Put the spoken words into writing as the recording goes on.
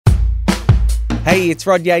Hey, it's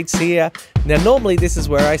Rod Yates here. Now, normally this is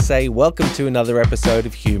where I say, welcome to another episode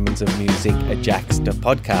of Humans of Music, a Jaxsta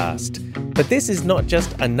podcast. But this is not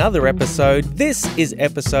just another episode, this is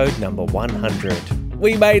episode number 100.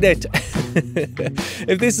 We made it!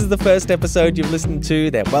 If this is the first episode you've listened to,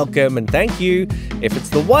 then welcome and thank you. If it's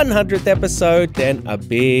the 100th episode, then a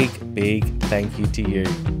big thank you to you.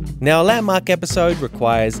 Now, a landmark episode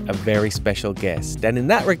requires a very special guest, and in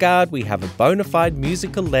that regard, we have a bona fide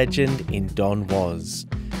musical legend in Don Was.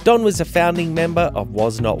 Don was a founding member of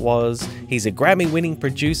Was Not Was. He's a Grammy-winning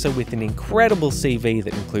producer with an incredible CV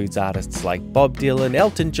that includes artists like Bob Dylan,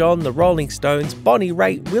 Elton John, the Rolling Stones, Bonnie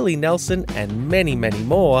Raitt, Willie Nelson, and many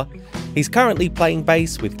more. He's currently playing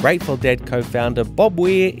bass with Grateful Dead co-founder Bob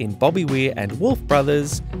Weir in Bobby Weir and Wolf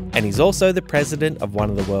Brothers, and he's also the president of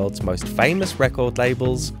one of the world's most famous record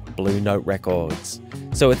labels, Blue Note Records.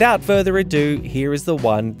 So without further ado, here is the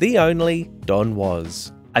one, the only, Don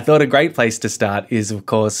Was. I thought a great place to start is, of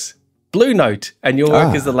course, Blue Note and your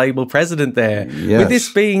work as the label president there. Yes. With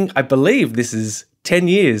this being, I believe this is 10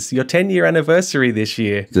 years, your 10-year anniversary this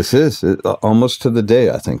year. This is almost to the day,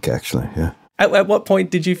 I think, actually, yeah. At what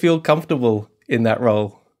point did you feel comfortable in that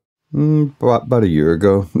role? About a year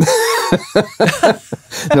ago.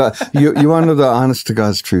 No, you want to know the honest to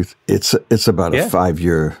God's truth? It's about a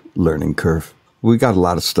 5-year learning curve. We got a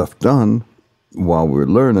lot of stuff done while we're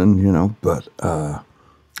learning, but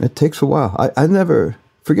it takes a while. I never,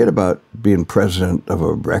 forget about being president of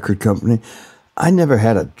a record company. I never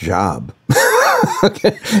had a job.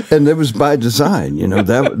 Okay? And it was by design,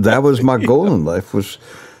 that was my goal in life, was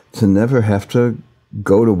to never have to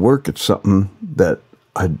go to work at something that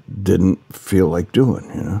I didn't feel like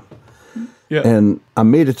doing, Yeah. And I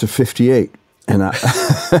made it to 58, and I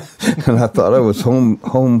and I thought I was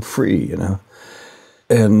home free,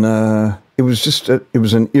 And it was it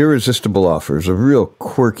was an irresistible offer. It was a real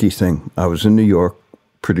quirky thing. I was in New York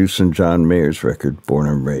producing John Mayer's record, Born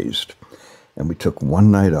and Raised, and we took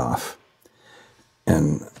one night off.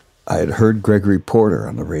 And I had heard Gregory Porter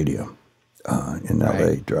on the radio in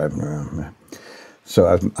L.A. driving around. So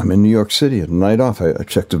I'm in New York City at night off. I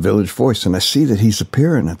checked the Village Voice, and I see that he's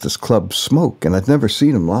appearing at this club, Smoke, and I'd never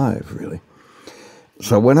seen him live, really.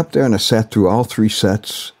 So I went up there, and I sat through all 3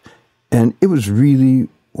 sets, and it was really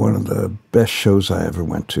one of the best shows I ever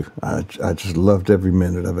went to. I just loved every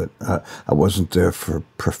minute of it. I wasn't there for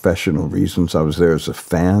professional reasons. I was there as a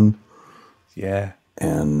fan. Yeah.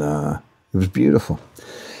 And it was beautiful.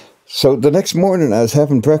 So the next morning, I was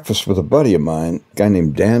having breakfast with a buddy of mine, a guy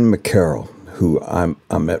named Dan McCarroll, who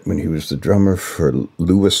I met when he was the drummer for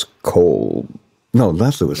Lewis Cole. No,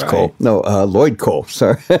 not Lewis Cole. No, Lloyd Cole.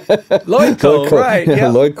 Sorry, Lloyd Cole. Right? Yeah,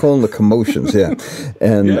 Lloyd Cole and the Commotions. Yeah,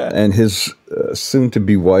 and his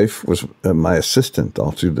soon-to-be wife was my assistant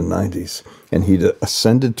all through the '90s, and he'd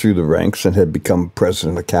ascended through the ranks and had become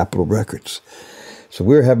president of Capitol Records. So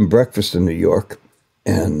we were having breakfast in New York,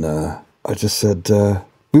 and I just said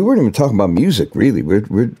we weren't even talking about music, really.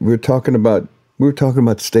 We're talking about. We were talking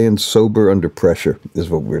about staying sober under pressure is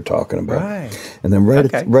what we were talking about. Right. And then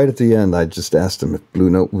right at the end, I just asked him if Blue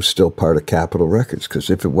Note was still part of Capitol Records, because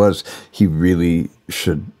if it was, he really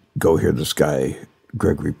should go hear this guy,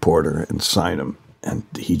 Gregory Porter, and sign him. And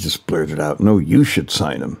he just blurted out, "No, you should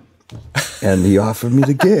sign him." And he offered me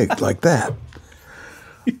the gig like that.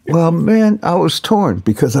 Well, man, I was torn,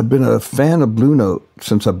 because I've been a fan of Blue Note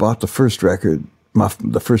since I bought the first record.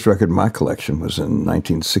 The first record in my collection was in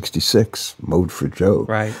 1966, Mode for Joe,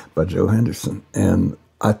 by Joe Henderson. And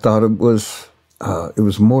I thought it was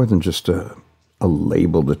more than just a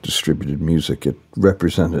label that distributed music. It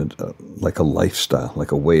represented like a lifestyle,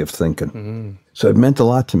 like a way of thinking. Mm-hmm. So it meant a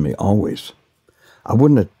lot to me, always. I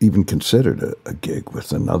wouldn't have even considered a gig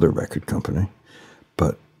with another record company,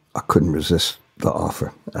 but I couldn't resist the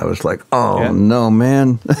offer. I was like, no,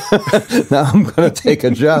 man. Now I'm going to take a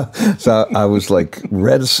job. So I was like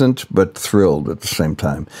reticent but thrilled at the same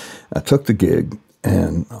time. I took the gig,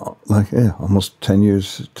 and almost 10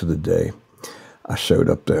 years to the day, I showed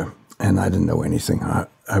up there, and I didn't know anything. I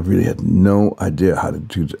really had no idea how to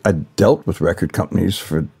do that. I dealt with record companies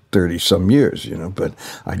for 30-some years, but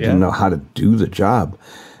I didn't know how to do the job.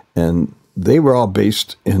 And they were all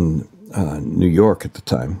based in New York at the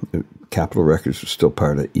time. Capitol Records was still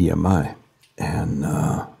part of EMI. And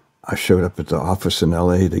I showed up at the office in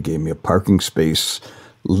L.A. They gave me a parking space.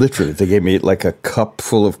 Literally, they gave me like a cup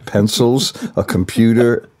full of pencils, a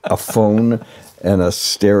computer, a phone, and a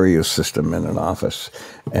stereo system in an office.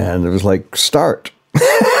 And it was like, start.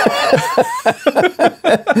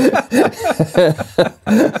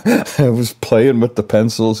 I was playing with the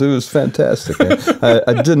pencils. It was fantastic.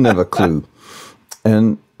 I didn't have a clue.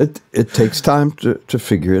 And it takes time to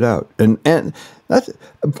figure it out. And that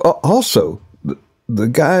also, the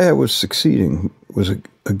guy I was succeeding was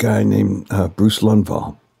a guy named Bruce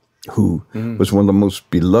Lundvall, who was one of the most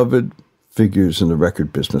beloved figures in the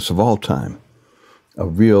record business of all time. A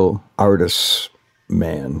real artist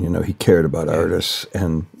man, you know, he cared about artists,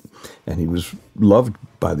 and he was loved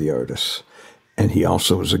by the artists. And he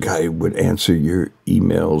also was a guy who would answer your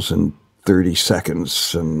emails in 30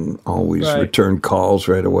 seconds and always return calls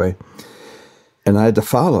right away. And I had to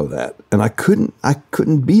follow that, and I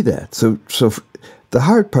couldn't be that. So the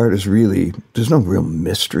hard part is really, there's no real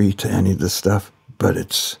mystery to any of this stuff, but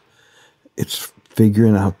it's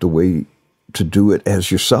figuring out the way to do it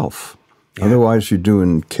as yourself. Yeah. Otherwise, you're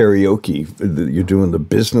doing karaoke. You're doing the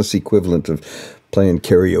business equivalent of playing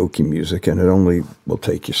karaoke music, and it only will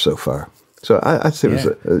take you so far. So I'd say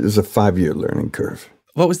it was a 5-year learning curve.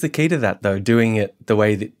 What was the key to that, though, doing it the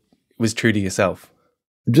way that was true to yourself?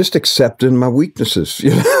 Just accepting my weaknesses,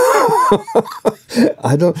 you know.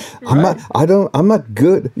 I'm not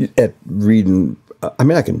good at reading. I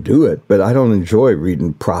mean, I can do it, but I don't enjoy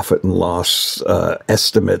reading profit and loss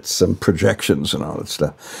estimates and projections and all that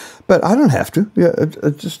stuff. But I don't have to. Yeah,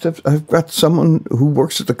 I've got someone who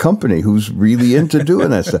works at the company who's really into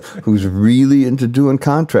doing that stuff, who's really into doing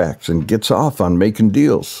contracts and gets off on making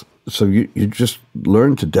deals. So you just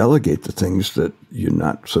learn to delegate the things that you're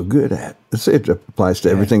not so good at. It applies to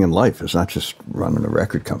everything in life. It's not just running a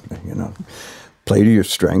record company, you know. Play to your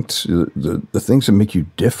strengths. The things that make you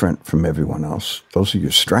different from everyone else, those are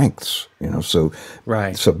your strengths, you know. So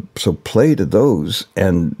play to those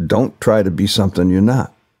and don't try to be something you're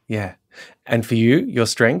not. Yeah. And for you, your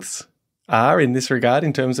strengths are in this regard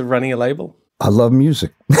in terms of running a label? I love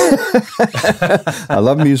music. I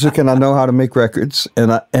love music, and I know how to make records.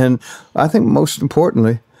 And I think most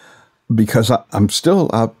importantly, because I'm still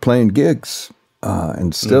out playing gigs,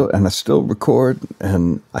 and I still record,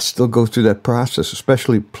 and I still go through that process,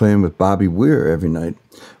 especially playing with Bobby Weir every night,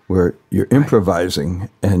 where you're improvising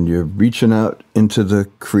and you're reaching out into the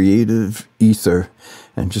creative ether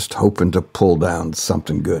and just hoping to pull down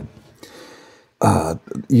something good.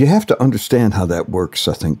 You have to understand how that works,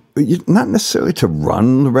 I think. Not necessarily to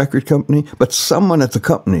run the record company, but someone at the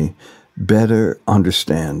company better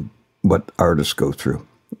understand what artists go through.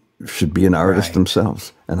 Should be an artist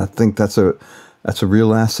themselves. And I think that's a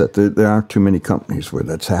real asset. There aren't too many companies where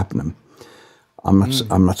that's happening. I'm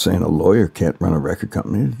not saying a lawyer can't run a record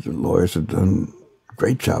company. The lawyers have done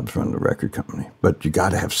great jobs running a record company, but you got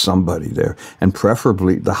to have somebody there, and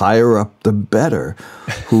preferably the higher up, the better,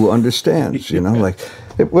 who understands. You know, like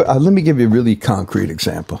let me give you a really concrete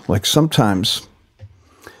example. Like sometimes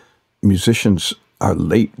musicians are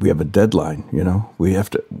late. We have a deadline. You know, we have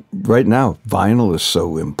to. Right now, vinyl is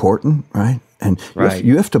so important, right? And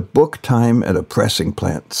you have to book time at a pressing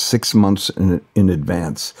plant 6 months in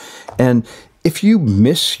advance, and if you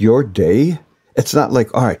miss your day, it's not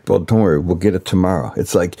like, all right, well, don't worry, we'll get it tomorrow.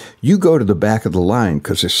 It's like you go to the back of the line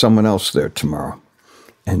because there's someone else there tomorrow,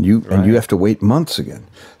 and you have to wait months again.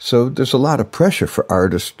 So there's a lot of pressure for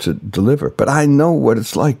artists to deliver. But I know what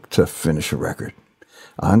it's like to finish a record.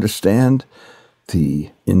 I understand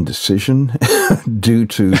the indecision due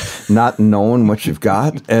to not knowing what you've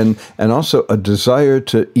got, and also a desire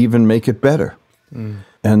to even make it better.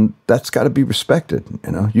 And that's got to be respected.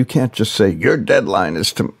 You know, you can't just say your deadline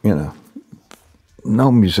is to, you know.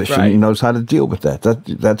 No musician knows how to deal with that.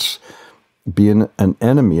 That's being an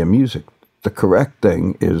enemy of music. The correct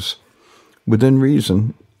thing is, within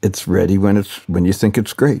reason, it's ready when you think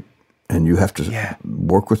it's great, and you have to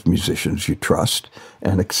work with musicians you trust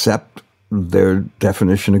and accept their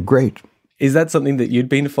definition of great. Is that something that you'd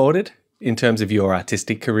been afforded in terms of your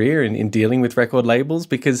artistic career in dealing with record labels?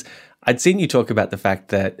 Because I'd seen you talk about the fact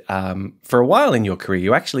that for a while in your career,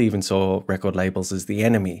 you actually even saw record labels as the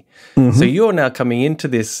enemy. So you're now coming into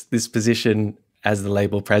this position as the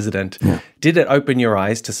label president. Did it open your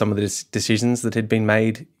eyes to some of the decisions that had been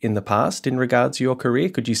made in the past in regards to your career?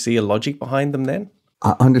 Could you see a logic behind them then?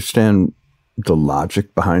 I understand the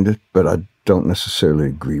logic behind it, but I don't necessarily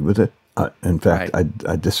agree with it. In fact,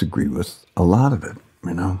 I disagree with a lot of it,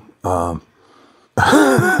 you know.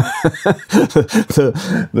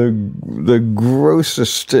 The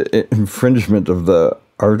grossest infringement of the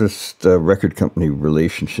artist record company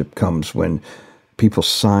relationship comes when people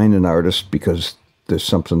sign an artist because there's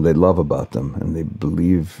something they love about them, and they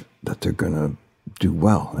believe that they're going to do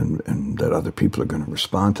well, and that other people are going to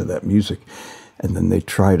respond to that music, and then they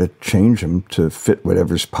try to change them to fit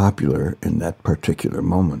whatever's popular in that particular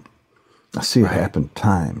moment. I see it happen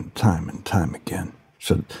time and time again.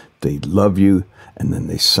 So they love you, and then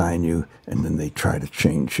they sign you, and then they try to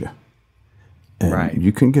change you. And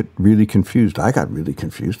you can get really confused. I got really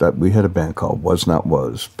confused. We had a band called Was Not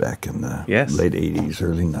Was back in the late 80s,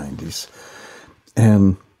 early 90s.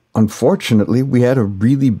 And unfortunately, we had a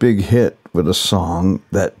really big hit with a song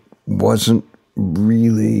that wasn't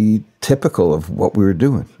really typical of what we were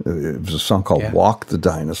doing. It was a song called Walk the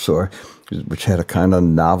Dinosaur, which had a kind of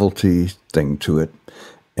novelty thing to it.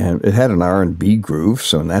 And it had an R&B groove,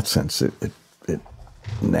 so in that sense, it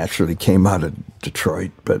naturally came out of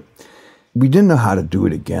Detroit. But we didn't know how to do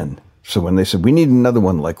it again. So when they said, we need another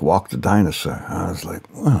one like Walk the Dinosaur, I was like,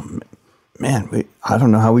 well, man, I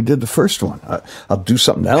don't know how we did the first one. I'll do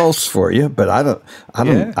something else for you, but I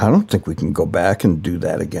don't think we can go back and do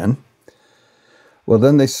that again. Well,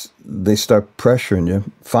 then they start pressuring you.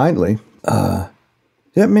 Finally, and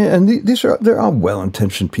they're all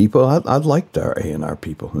well-intentioned people. I liked our A&R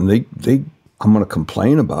people, and I'm going to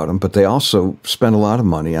complain about them, but they also spent a lot of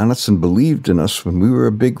money on us and believed in us when we were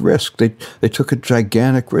a big risk. They took a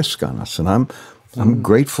gigantic risk on us, and I'm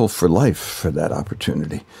grateful for life for that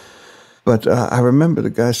opportunity. But I remember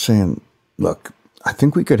the guy saying, look, I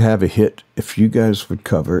think we could have a hit if you guys would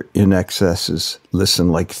cover In Excess's Listen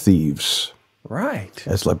Like Thieves. Right.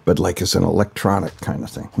 As an electronic kind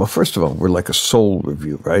of thing. Well, first of all, we're like a soul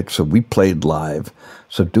review, right? So we played live.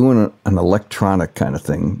 So doing an electronic kind of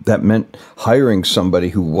thing, that meant hiring somebody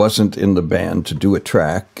who wasn't in the band to do a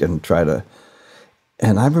track and try to...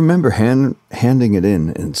 And I remember handing it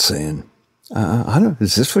in and saying, I don't know,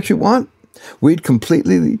 is this what you want? We'd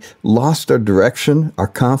completely lost our direction, our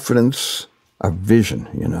confidence, our vision,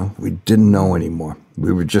 We didn't know anymore.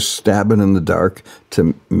 We were just stabbing in the dark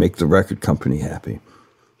to make the record company happy.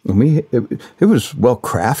 And it was well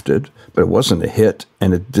crafted, but it wasn't a hit,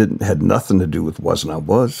 and it had nothing to do with Was Not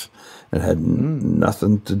Was. It had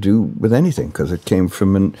nothing to do with anything, because it came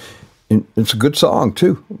from it's a good song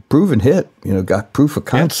too, proven hit. Got proof of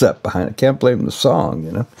concept behind it. Can't blame the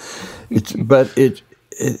song, But it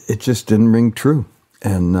just didn't ring true,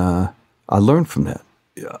 and I learned from that.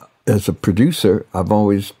 As a producer, I've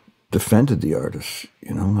always defended the artist,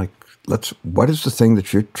 what is the thing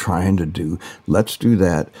that you're trying to do? Let's do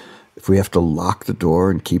that. If we have to lock the door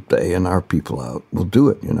and keep the A&R people out, we'll do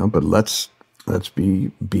it, but let's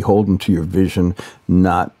be beholden to your vision,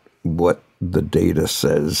 not what the data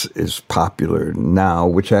says is popular now,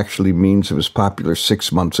 which actually means it was popular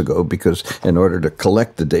 6 months ago, because in order to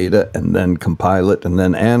collect the data and then compile it and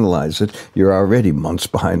then analyze it, you're already months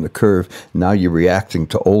behind the curve. Now you're reacting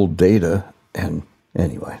to old data. And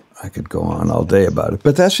anyway, I could go on all day about it,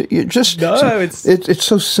 but it's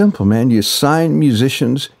so simple, man. You sign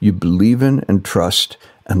musicians you believe in and trust,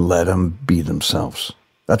 and let them be themselves.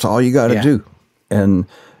 That's all you got to do. And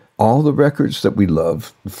all the records that we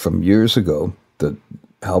love from years ago, the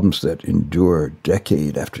albums that endure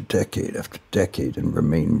decade after decade after decade and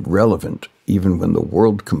remain relevant even when the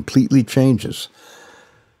world completely changes,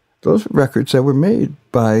 those are records that were made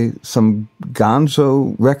by some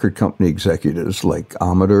gonzo record company executives like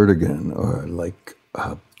Ahmet Ertegun or like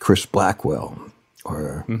Chris Blackwell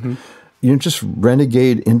or just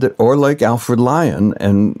renegade or like Alfred Lyon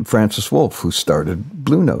and Francis Wolff, who started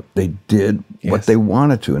Blue Note. They did what they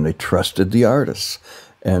wanted to, and they trusted the artists,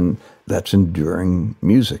 and that's enduring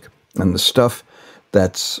music. And the stuff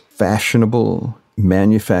that's fashionable,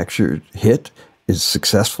 manufactured hit is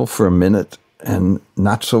successful for a minute and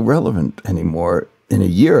not so relevant anymore in a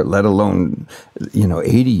year, let alone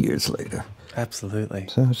 80 years later. Absolutely.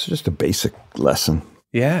 So it's just a basic lesson.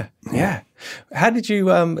 Yeah. How did you,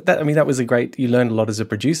 that was you learned a lot as a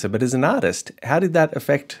producer, but as an artist, how did that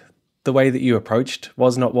affect the way that you approached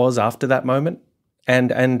Was Not Was after that moment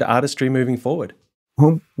and artistry moving forward?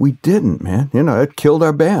 Well, we didn't, man. It killed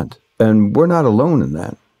our band. And we're not alone in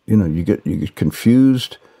that. You get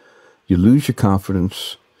confused, you lose your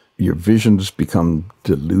confidence, your visions become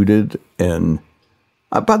diluted, and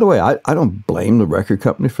by the way, I don't blame the record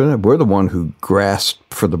company for that. We're the one who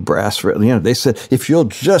grasped for the brass. They said, if you'll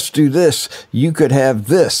just do this, you could have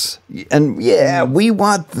this. And we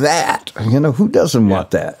want that. Who doesn't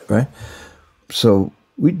want that, right? So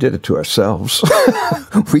we did it to ourselves.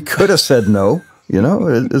 We could have said no.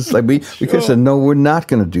 It's like we could have said, no, we're not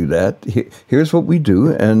going to do that. Here's what we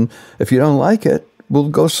do. And if you don't like it, we'll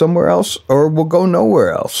go somewhere else or we'll go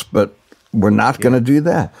nowhere else. But we're not going to do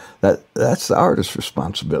that. That's the artist's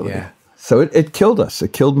responsibility. Yeah. So it killed us.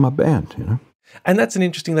 It killed my band, And that's an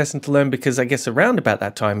interesting lesson to learn, because I guess around about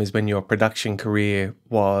that time is when your production career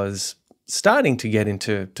was starting to get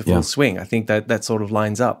into full swing. I think that sort of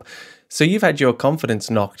lines up. So you've had your confidence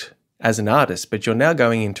knocked as an artist, but you're now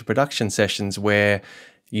going into production sessions where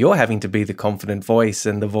you're having to be the confident voice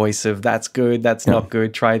and the voice of that's good, that's not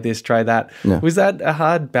good, try this, try that. Yeah. Was that a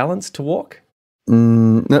hard balance to walk?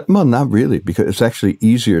 Well, not really, because it's actually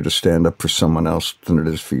easier to stand up for someone else than it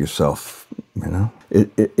is for yourself. You know,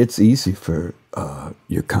 it's easy for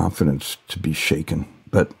your confidence to be shaken,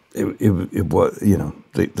 but it was, you know,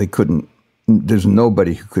 they couldn't. There's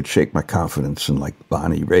nobody who could shake my confidence in like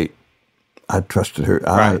Bonnie Raitt. I trusted her.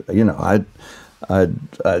 Right.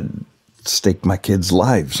 I'd stake my kids'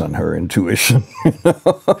 lives on her intuition.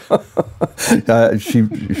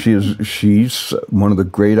 She's one of the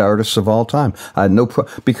great artists of all time. I had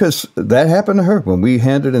because that happened to her when we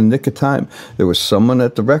handed in Nick of Time. There was someone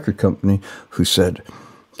at the record company who said,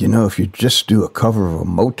 you know, if you just do a cover of a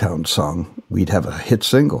Motown song, we'd have a hit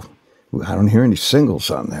single. I don't hear any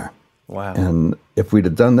singles on there. Wow. And if we'd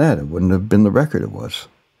have done that, it wouldn't have been the record it was.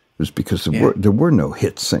 It was because there were no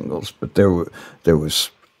hit singles, but there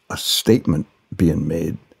was a statement being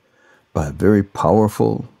made by a very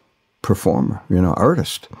powerful performer, you know,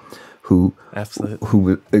 artist, who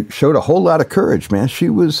showed a whole lot of courage, man. She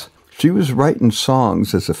was writing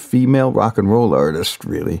songs as a female rock and roll artist,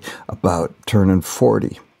 really, about turning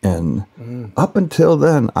 40. And up until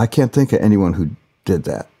then, I can't think of anyone who did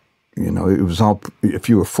that. You know, it was all, if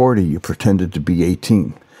you were 40, you pretended to be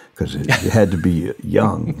 18 because you had to be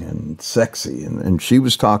young and sexy. And she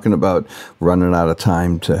was talking about running out of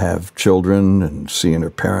time to have children and seeing her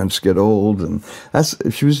parents get old. And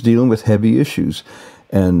she was dealing with heavy issues.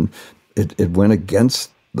 And it went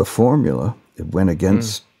against the formula. It went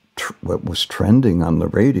against what was trending on the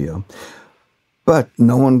radio. But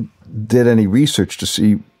no one did any research to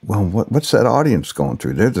see, well, what's that audience going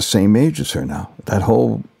through? They're the same age as her now. That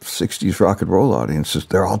whole 60s rock and roll audience,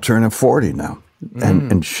 they're all turning 40 now.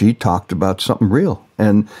 And she talked about something real.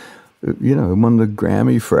 And, you know, won the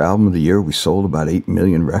Grammy for Album of the Year. We sold about 8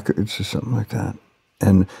 million records or something like that.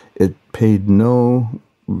 And it paid no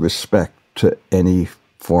respect to any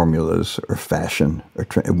formulas or fashion or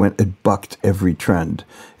trend. It bucked every trend,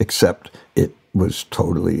 except it was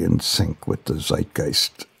totally in sync with the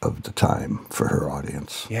zeitgeist of the time for her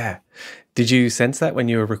audience. Yeah. Did you sense that when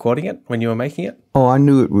you were recording it, when you were making it? Oh, I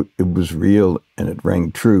knew it was real and it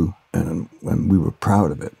rang true, and we were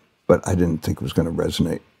proud of it. But I didn't think it was going to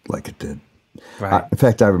resonate like it did. Right. In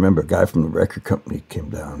fact, I remember a guy from the record company came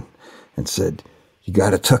down and said, "You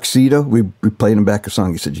got a tuxedo?" We played him back a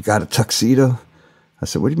song. He said, "You got a tuxedo?" I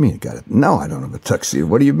said, "What do you mean you got it?" "No, I don't have a tuxedo."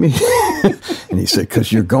 "What do you mean?" And he said,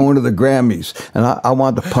 "Because you're going to the Grammys." And I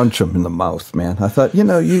wanted to punch him in the mouth, man. I thought, you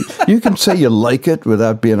know, you can say you like it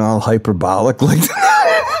without being all hyperbolic like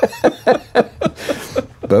that.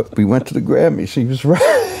 But we went to the Grammys. He was right.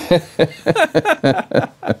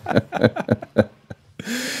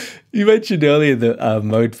 You mentioned earlier the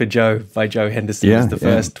Mode for Joe by Joe Henderson was the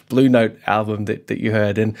first Blue Note album that you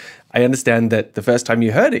heard. And I understand that the first time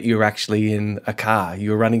you heard it, you were actually in a car.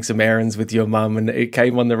 You were running some errands with your mum and it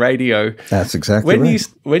came on the radio. That's exactly right.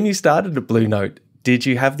 When you started at Blue Note, did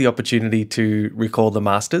you have the opportunity to recall the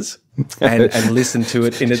masters and listen to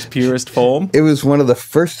it in its purest form? It was one of the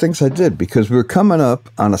first things I did because we were coming up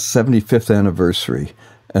on a 75th anniversary.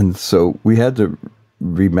 And so we had to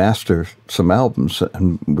remaster some albums,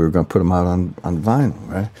 and we were going to put them out on vinyl,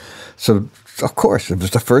 right? So, of course, it was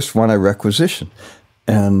the first one I requisitioned.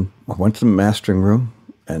 And I went to the mastering room,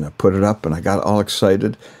 and I put it up, and I got all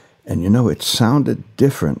excited. And, you know, it sounded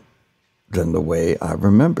different than the way I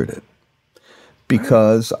remembered it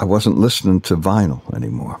because I wasn't listening to vinyl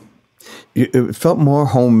anymore. It felt more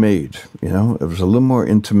homemade, you know? It was a little more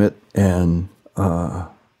intimate, and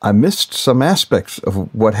I missed some aspects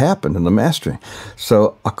of what happened in the mastering.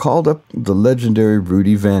 So I called up the legendary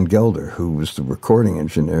Rudy Van Gelder, who was the recording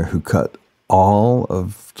engineer who cut all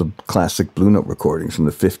of the classic Blue Note recordings in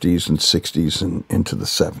the 50s and 60s and into the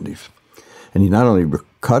 70s. And he not only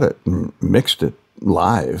cut it and mixed it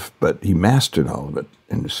live, but he mastered all of it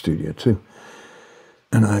in the studio too.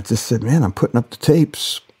 And I just said, man, I'm putting up the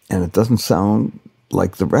tapes and it doesn't sound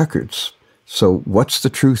like the records. So what's the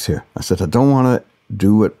truth here? I said, I don't want to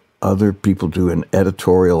do what other people do and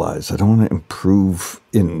editorialize. I don't want to improve,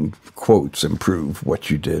 in quotes, improve what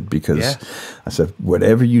you did because I said,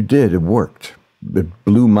 whatever you did, it worked. It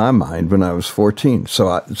blew my mind when I was 14. So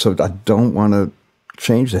I don't want to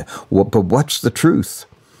change that. But what's the truth?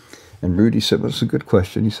 And Rudy said, well, that's a good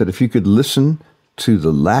question. He said, if you could listen to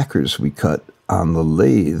the lacquers we cut on the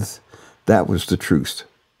lathe, that was the truth.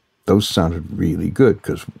 Those sounded really good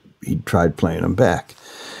because he tried playing them back.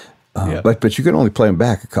 But you can only play them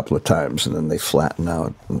back a couple of times, and then they flatten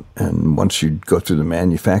out. And once you go through the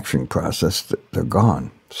manufacturing process, they're gone.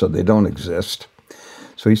 So they don't exist.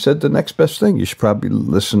 So he said the next best thing, you should probably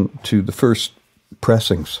listen to the first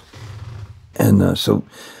pressings. And so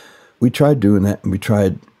we tried doing that, and we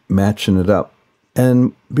tried matching it up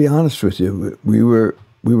And be honest with you, we were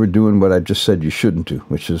doing what I just said you shouldn't do,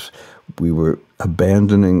 which is we were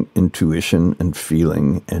abandoning intuition and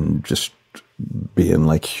feeling and just being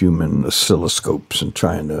like human oscilloscopes and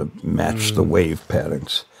trying to match the wave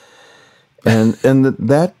patterns. And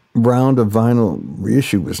that round of vinyl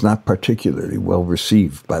reissue was not particularly well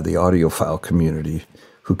received by the audiophile community,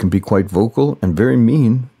 who can be quite vocal and very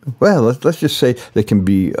mean. Well, let's just say they can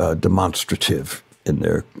be demonstrative in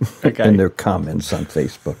their in their comments on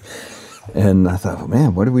Facebook. And I thought,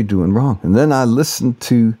 man, what are we doing wrong? And then I listened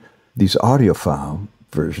to these audiophile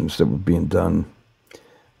versions that were being done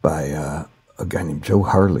by a guy named Joe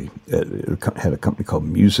Harley. It had a company called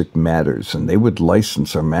Music Matters, and they would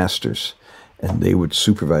license our masters, and they would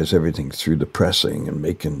supervise everything through the pressing and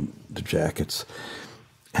making the jackets.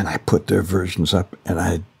 And I put their versions up, and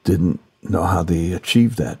I didn't know how they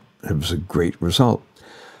achieved that. It was a great result.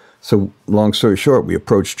 So long story short, we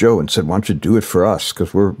approached Joe and said, why don't you do it for us?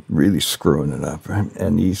 Because we're really screwing it up, right?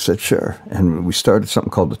 And he said, sure. And we started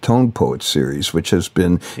something called the Tone Poet series, which has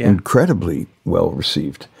been incredibly well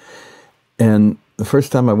received. And the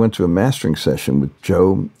first time I went to a mastering session with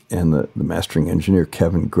Joe and the mastering engineer,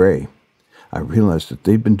 Kevin Gray, I realized that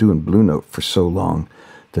they'd been doing Blue Note for so long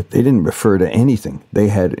that they didn't refer to anything. They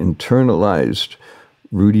had internalized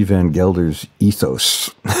Rudy Van Gelder's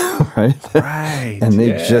ethos, right? Right. And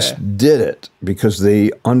they just did it because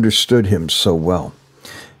they understood him so well.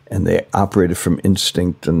 And they operated from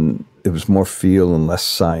instinct, and it was more feel and less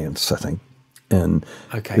science, I think. And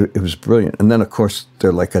it was brilliant. And then, of course, there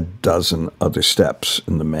are like a dozen other steps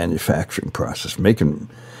in the manufacturing process. Making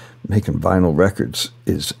vinyl records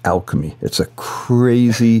is alchemy. It's a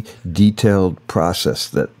crazy, detailed process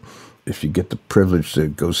that if you get the privilege to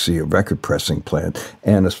go see a record pressing plant,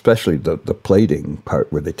 and especially the plating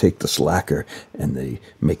part where they take this lacquer and they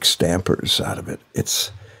make stampers out of it,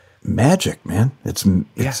 it's magic, man. It's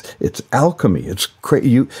alchemy. It's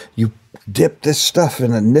crazy. You dip this stuff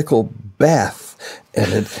in a nickel bath,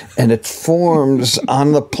 and it forms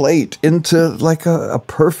on the plate into like a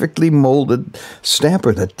perfectly molded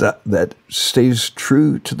stamper that stays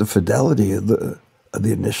true to the fidelity of the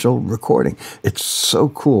initial recording. It's so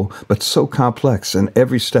cool, but so complex, and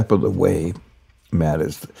every step of the way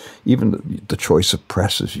matters. Even the choice of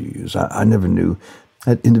presses you use. I never knew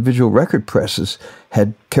that individual record presses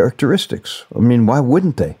had characteristics. I mean, why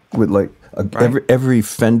wouldn't they? With like every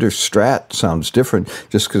Fender Strat sounds different.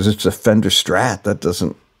 Just because it's a Fender Strat, that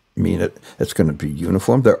doesn't mean it's going to be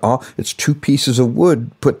uniform. It's two pieces of wood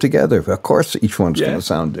put together. Of course, each one's going to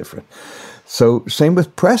sound different. So same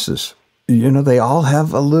with presses. You know, they all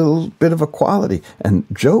have a little bit of a quality. And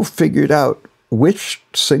Joe figured out which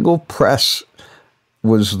single press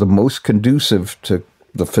was the most conducive to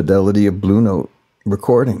the fidelity of Blue Note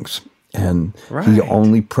recordings. And he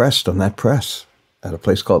only pressed on that press at a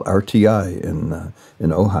place called RTI in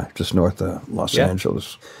Ojai, just north of Los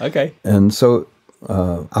Angeles. Okay. And so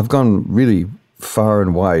I've gone really far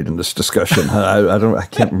and wide in this discussion. I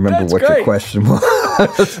can't remember what your question was.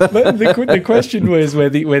 But the question was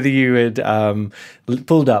whether you had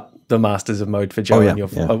pulled up the Masters of Mode for Joe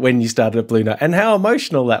when you started at Blue Note, and how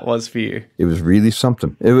emotional that was for you. It was really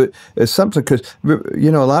something. It's something because,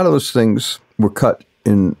 you know, a lot of those things were cut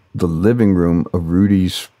in the living room of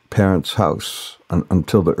Rudy's parents' house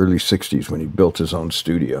until the early 60s when he built his own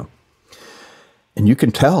studio. And you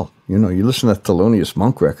can tell, you know, you listen to that Thelonious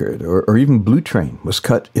Monk record, or even Blue Train was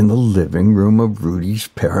cut in the living room of Rudy's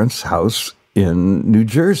parents' house in New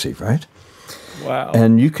Jersey, right? Wow.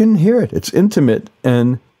 And you can hear it. It's intimate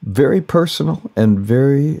and very personal and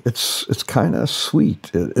it's kind of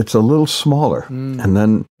sweet. It's a little smaller. And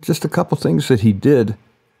then just a couple things that he did,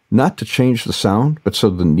 not to change the sound, but so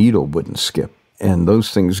the needle wouldn't skip. And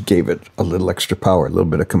those things gave it a little extra power, a little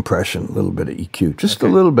bit of compression, a little bit of EQ, just a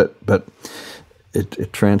little bit, but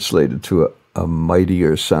it translated to a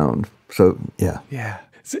mightier sound. So, yeah. Yeah.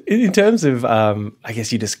 So in terms of, I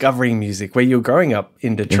guess, you discovering music, where you were growing up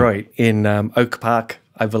in Detroit, in Oak Park,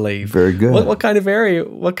 I believe. Very good. What kind of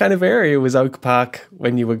area was Oak Park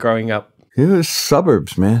when you were growing up? It was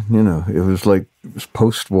suburbs, man. You know, it was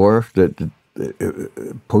post-war,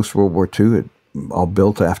 post-World War II. It all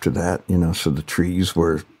built after that, you know, so the trees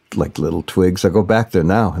were like little twigs. I go back there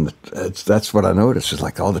now, and that's what I noticed. It's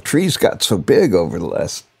like all the trees got so big over the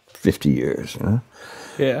last 50 years, you know?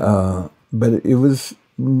 Yeah. But it was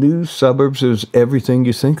new suburbs. It was everything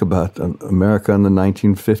you think about America in the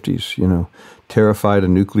 1950s, you know, terrified of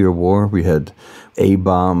nuclear war. We had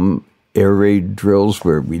A-bomb air raid drills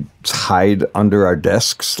where we'd hide under our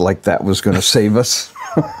desks like that was going to save us.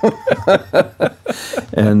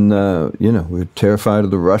 And, we were terrified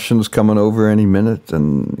of the Russians coming over any minute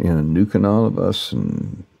and, nuking all of us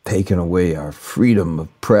and taking away our freedom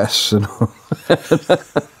of press. And,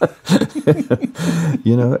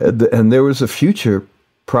 and there was a future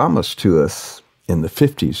promised to us in the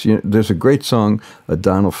 50s. There's a great song,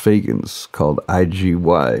 Donald Fagen's, called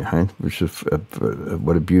IGY, right? Which is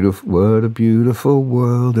what a beautiful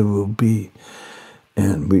world it will be.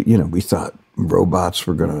 And we thought robots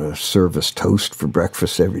were going to serve us toast for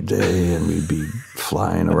breakfast every day, and we'd be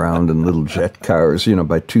flying around in little jet cars.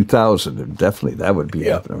 By 2000, definitely that would be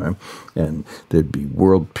happening, right? And there'd be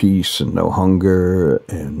world peace and no hunger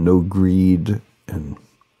and no greed. And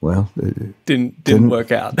well, it didn't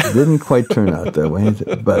work out. Didn't quite turn out that way,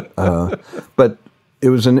 but it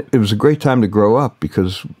was a great time to grow up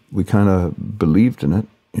because we kind of believed in it.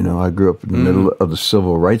 I grew up in the middle of the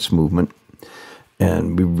civil rights movement,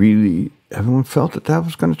 and everyone felt that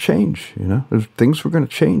was going to change. Things were going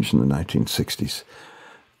to change in the 1960s.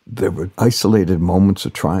 There were isolated moments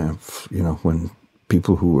of triumph. When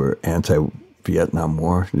people who were anti-Vietnam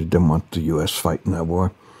War, they didn't want the U.S. fighting that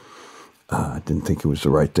war. Didn't think it was the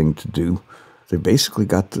right thing to do. They basically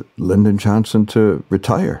got Lyndon Johnson to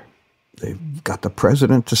retire. They got the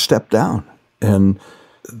president to step down. And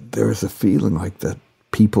there was a feeling like that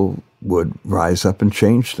people would rise up and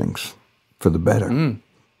change things for the better.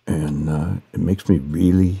 And it makes me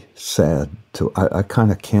really sad. I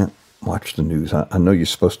kind of can't watch the news. I know you're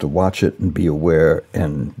supposed to watch it and be aware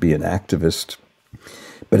and be an activist,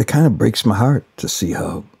 but it kind of breaks my heart to see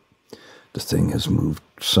how the thing has moved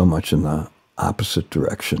so much in the opposite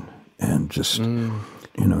direction, and just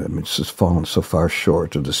it's just fallen so far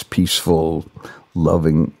short of this peaceful,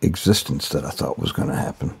 loving existence that I thought was going to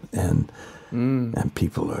happen, and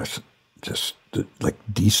people are just like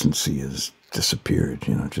decency has disappeared,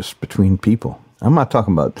 just between people. I'm not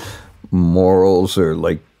talking about morals or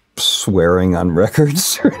like swearing on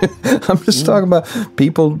records. I'm just talking about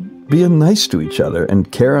people being nice to each other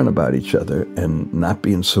and caring about each other and not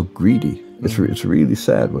being so greedy. It's really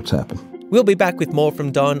sad what's happened. We'll be back with more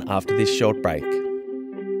from Don after this short break.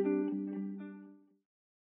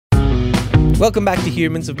 Welcome back to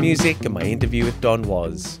Humans of Music, and my interview with Don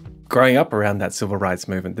was... Growing up around that civil rights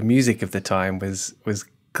movement, the music of the time was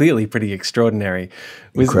clearly pretty extraordinary.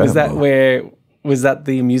 Was that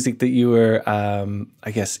the music that you were,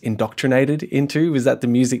 indoctrinated into? Was that the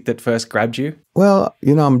music that first grabbed you? Well,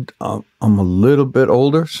 I'm a little bit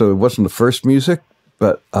older, so it wasn't the first music.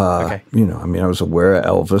 But, I was aware of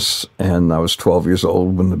Elvis, and I was 12 years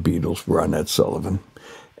old when the Beatles were on Ed Sullivan.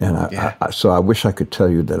 And so I wish I could tell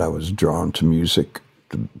you that I was drawn to music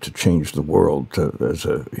to change the world,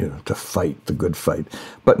 to fight the good fight.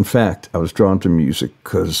 But in fact, I was drawn to music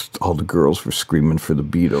because all the girls were screaming for the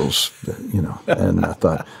Beatles, and I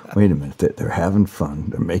thought, wait a minute, they're having fun,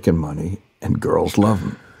 they're making money, and girls love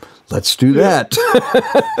them. Let's do that.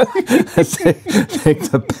 Take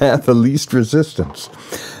the path of least resistance.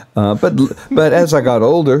 But as I got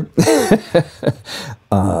older,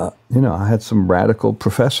 I had some radical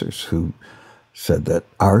professors who said that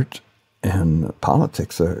art and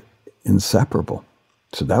politics are inseparable.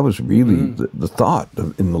 So that was really the thought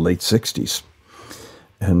in the late 60s.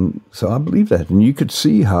 And so I believe that. And you could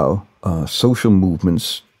see how social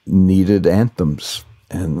movements needed anthems.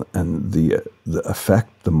 And the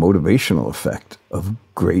effect, the motivational effect of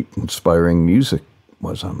great, inspiring music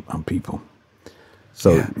was on people.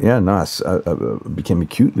 So, I became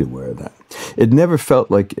acutely aware of that. It never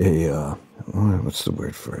felt like what's the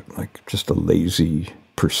word for it? Like just a lazy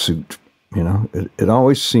pursuit, It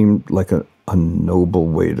always seemed like a noble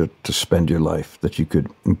way to spend your life, that you could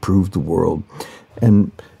improve the world.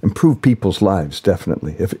 And improve people's lives,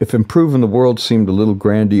 definitely. If improving the world seemed a little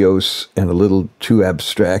grandiose and a little too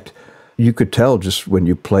abstract, you could tell just when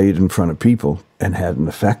you played in front of people and had an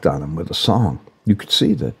effect on them with a song. You could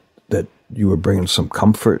see that you were bringing some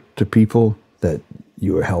comfort to people, that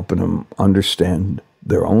you were helping them understand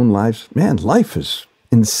their own lives. Man, life is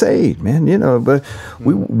insane, man. But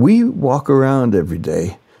we walk around every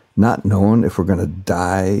day not knowing if we're going to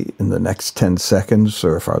die in the next 10 seconds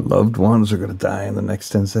or if our loved ones are going to die in the next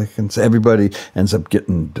 10 seconds. Everybody ends up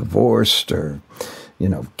getting divorced or,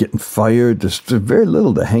 getting fired. There's very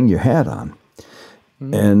little to hang your hat on.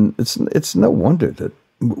 And it's no wonder that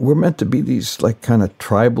we're meant to be these like kind of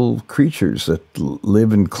tribal creatures that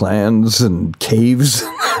live in clans and caves.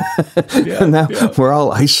 And now we're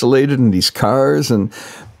all isolated in these cars, and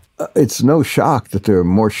it's no shock that there are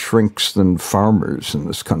more shrinks than farmers in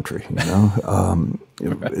this country,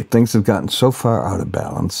 Right. Things have gotten so far out of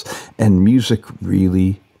balance, and music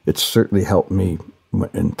really, it certainly helped me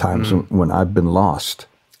in times when I've been lost.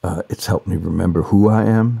 It's helped me remember who I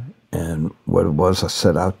am and what it was I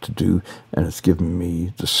set out to do, and it's given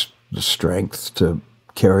me the strength to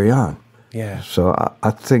carry on. Yeah. So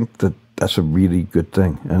I think that's a really good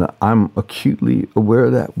thing, and I'm acutely aware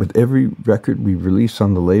of that with every record we release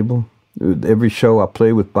on the label. With every show I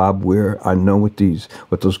play with Bob Weir, I know what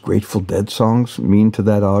those Grateful Dead songs mean to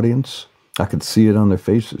that audience. I could see it on their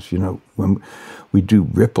faces. When we do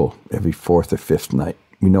Ripple every fourth or fifth night,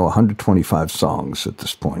 we know 125 songs at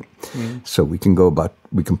this point. So we can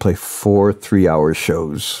play 4 3-hour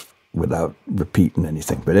shows without repeating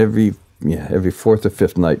anything. But every fourth or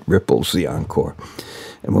fifth night, Ripple's the encore.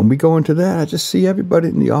 And when we go into that, I just see everybody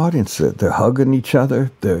in the audience. They're hugging each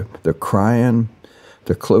other. They're crying.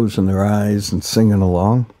 They're closing their eyes and singing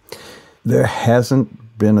along. There hasn't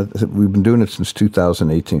been we've been doing it since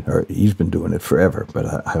 2018, or he's been doing it forever,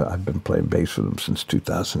 but I've been playing bass with him since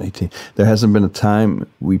 2018. There hasn't been a time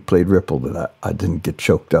we played Ripple that I didn't get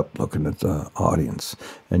choked up looking at the audience.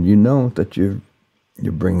 And you know that you're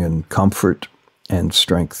bringing comfort and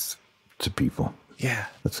strength to people. Yeah.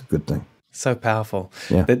 That's a good thing. So powerful.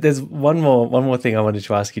 Yeah. But there's one more thing I wanted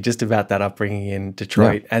to ask you just about that upbringing in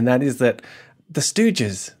Detroit, and that is that the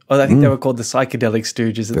Stooges, or I think they were called the Psychedelic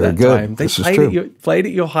Stooges at that time. They played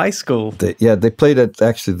at your high school. They played at,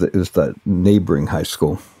 actually, it was the neighboring high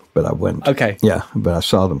school, but I went. Okay. Yeah, but I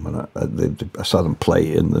saw them when I saw them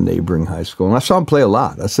play in the neighboring high school, and I saw them play a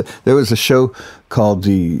lot. There was a show called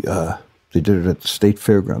they did it at the State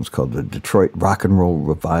Fairgrounds called the Detroit Rock and Roll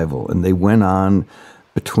Revival, and they went on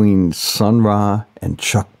between Sun Ra and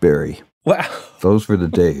Chuck Berry. Wow. Those were the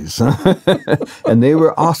days. And they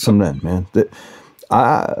were awesome then, man.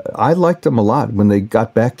 I liked them a lot. When they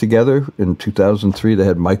got back together in 2003, they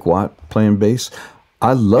had Mike Watt playing bass.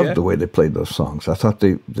 I loved the way they played those songs. I thought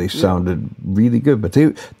they sounded really good. But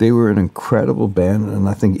they were an incredible band, and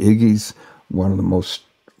I think Iggy's one of the most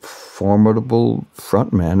formidable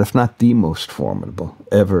frontman, if not the most formidable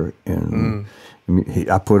ever.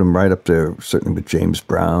 I put him right up there, certainly with James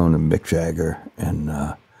Brown and Mick Jagger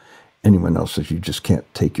and anyone else that you just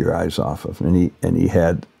can't take your eyes off of. And he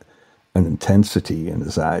had an intensity in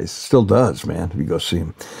his eyes, still does, man, if you go see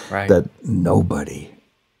him, that nobody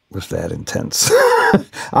was that intense.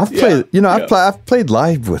 I've played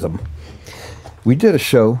live with him. We did a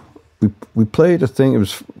show. We played a thing. It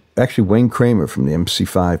was actually Wayne Kramer from the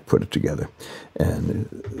MC5 put it together. And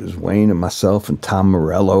it was Wayne and myself and Tom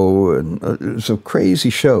Morello. And it was a crazy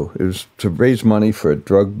show. It was to raise money for a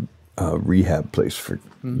drug rehab place for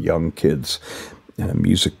young kids and a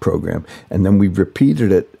music program. And then we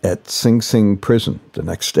repeated it at Sing Sing Prison the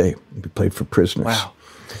next day. We played for prisoners. Wow.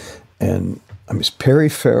 And I mean, it's Perry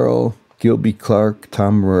Farrell, Gilby Clarke,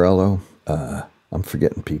 Tom Morello. I'm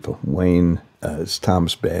forgetting people. Wayne, it's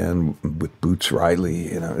Tom's band with Boots Riley.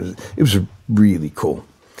 It was really cool.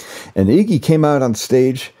 And Iggy came out on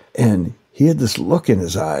stage, and he had this look in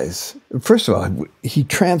his eyes. First of all, he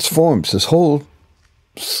transforms. His whole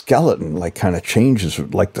skeleton kind of changes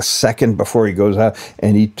like the second before he goes out,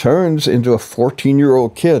 and he turns into a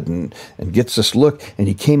 14-year-old kid and gets this look. And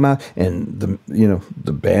he came out, and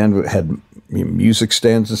the band had music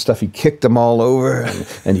stands and stuff. He kicked them all over,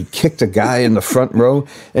 and he kicked a guy in the front row,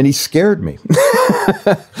 and he scared me.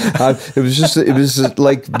 It was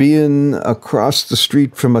like being across the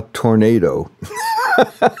street from a tornado.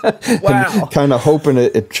 Wow. Kind of hoping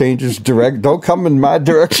it changes direct. Don't come in my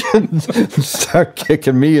direction. Start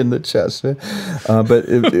kicking me in the chest.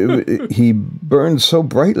 But he burned so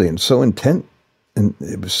brightly and so intent, and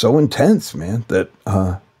it was so intense, man, that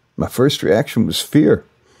my first reaction was fear.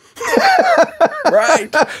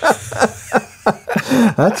 Right.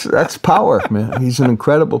 That's power, man. He's an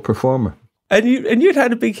incredible performer. And you'd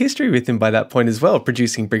had a big history with him by that point as well,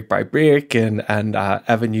 producing Brick by Brick and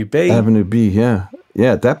Avenue B. Avenue B, yeah.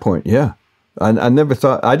 Yeah, at that point, yeah. I never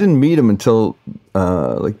thought, I didn't meet him until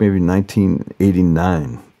maybe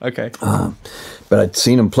 1989. Okay. But I'd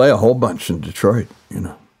seen him play a whole bunch in Detroit,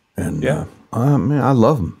 And man, I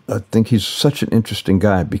love him. I think he's such an interesting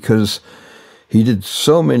guy because he did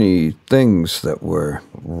so many things that were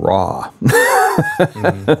raw.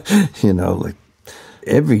 Like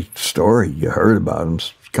every story you heard about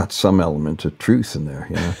him's got some element of truth in there,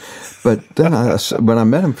 But then when I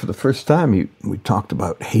met him for the first time, we talked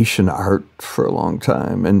about Haitian art for a long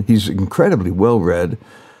time. And he's incredibly well-read,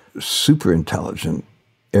 super intelligent,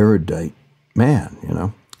 erudite man,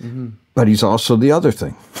 Mm-hmm. But he's also the other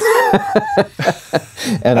thing.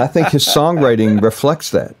 And I think his songwriting reflects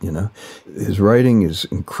that, His writing is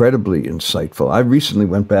incredibly insightful. I recently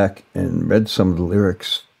went back and read some of the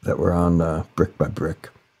lyrics that were on Brick by Brick.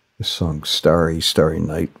 The song Starry, Starry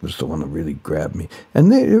Night was the one that really grabbed me.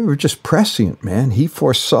 And they were just prescient, man. He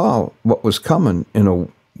foresaw what was coming in a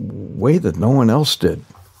way that no one else did.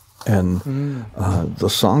 And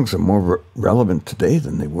the songs are more relevant today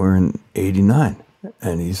than they were in '89.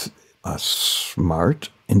 And he's a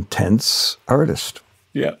smart, intense artist.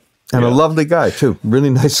 Yeah. And a lovely guy, too. Really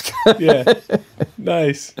nice guy. Yeah.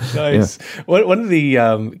 Nice. Yeah. One of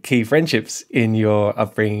the key friendships in your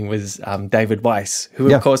upbringing was David Weiss,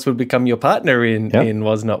 who, of course, would become your partner in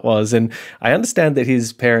Was Not Was. And I understand that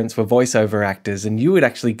his parents were voiceover actors, and you would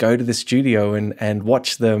actually go to the studio and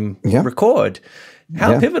watch them record.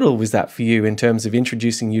 How pivotal was that for you in terms of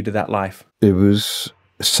introducing you to that life? It was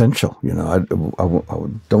essential. You know, I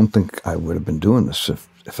don't think I would have been doing this if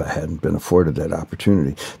I hadn't been afforded that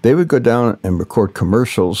opportunity. They would go down and record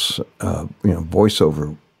commercials,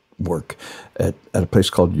 voiceover work at a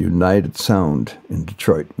place called United Sound in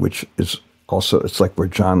Detroit, which is also, it's like where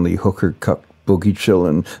John Lee Hooker cut Boogie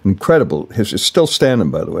Chillin'. Incredible. It's still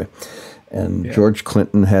standing, by the way. And George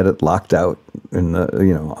Clinton had it locked out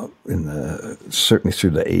certainly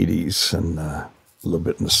through the 80s and a little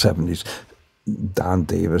bit in the 70s. Don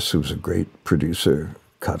Davis, who was a great producer,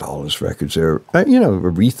 cut all his records there.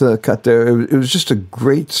 Aretha cut there. It was just a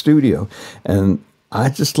great studio. And I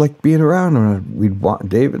just liked being around. And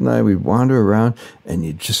David and I, we'd wander around, and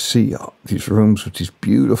you'd just see all these rooms with these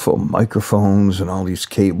beautiful microphones and all these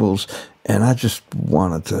cables. And I just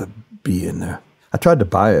wanted to be in there. I tried to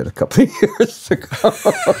buy it a couple of years ago.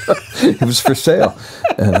 It was for sale.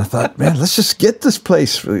 And I thought, man, let's just get this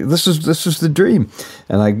place. This is the dream.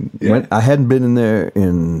 And I went. I hadn't been in there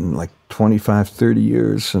in like 25, 30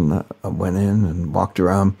 years. And I went in and walked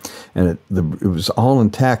around. And it was all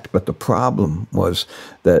intact. But the problem was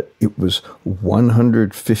that it was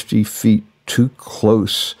 150 feet too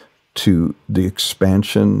close to the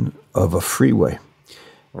expansion of a freeway.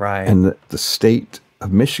 Right. And the state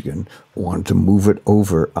of Michigan wanted to move it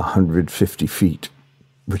over 150 feet,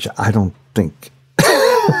 which I don't think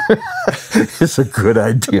is a good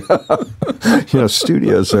idea.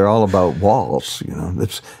 Studios are all about walls.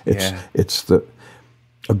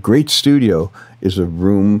 A great studio is a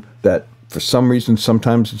room that, for some reason,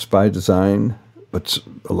 sometimes it's by design, but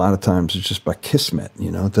a lot of times it's just by kismet.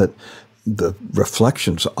 That the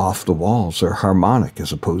reflections off the walls are harmonic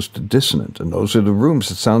as opposed to dissonant, and those are the rooms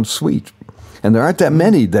that sound sweet. And there aren't that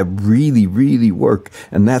many that really, really work,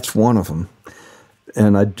 and that's one of them.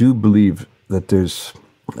 And I do believe that there's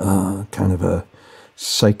kind of a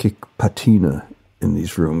psychic patina in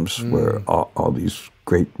these rooms where all these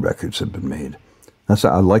great records have been made.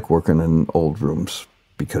 I like working in old rooms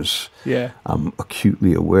because I'm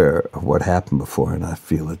acutely aware of what happened before, and I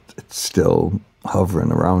feel it's still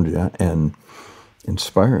hovering around you and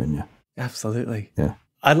inspiring you. Absolutely. Yeah.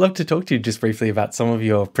 I'd love to talk to you just briefly about some of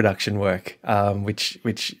your production work, which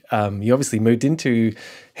you obviously moved into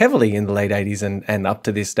heavily in the late 80s and up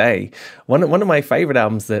to this day. One of my favorite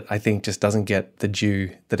albums that I think just doesn't get the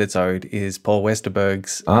due that it's owed is Paul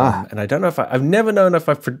Westerberg's, and I don't know if I've never known if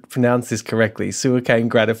I've pronounced this correctly, Sugarcane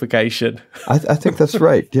Gratification. I think that's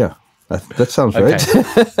right, yeah. That sounds right.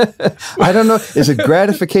 Okay. I don't know. Is it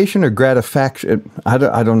gratification or gratifaction? I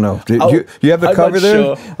don't know. Do you have the cover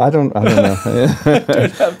there? Sure. I don't know. Don't have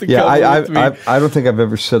the cover with me. I don't think I've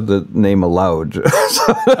ever said the name aloud.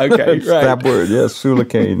 Okay, right. That word,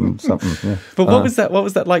 sugarcane something. Yeah. But what was that? What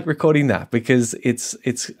was that like recording that? Because it's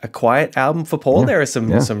a quiet album for Paul. There are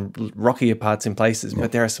some rockier parts in places,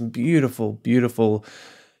 but there are some beautiful, beautiful,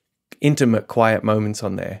 intimate, quiet moments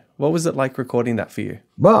on there. What was it like recording that for you?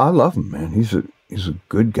 Well, I love him, man. He's a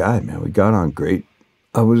good guy, man. We got on great.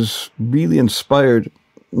 I was really inspired,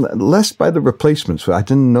 less by the Replacements. I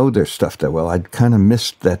didn't know their stuff that well. I kind of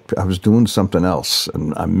missed that. I was doing something else,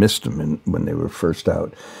 and I missed them when they were first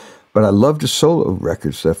out. But I loved his solo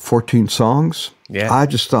records, that 14 songs. Yeah. I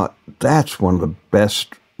just thought that's one of the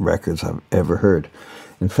best records I've ever heard.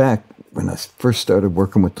 In fact, when I first started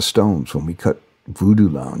working with the Stones, when we cut Voodoo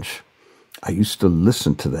Lounge, I used to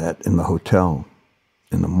listen to that in the hotel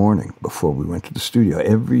in the morning before we went to the studio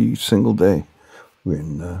every single day. We're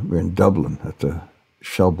in Dublin at the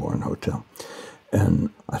Shelbourne Hotel. And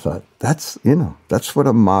I thought, that's what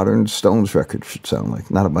a modern Stones record should sound like.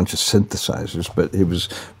 Not a bunch of synthesizers, but it was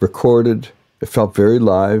recorded. It felt very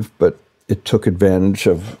live, but it took advantage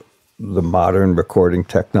of the modern recording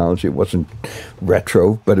technology. It wasn't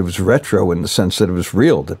retro, but it was retro in the sense that it was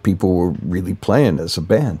real, that people were really playing as a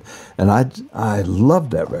band. And I loved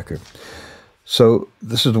that record. So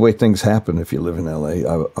this is the way things happen if you live in L.A.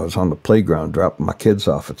 I was on the playground dropping my kids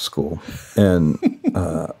off at school. And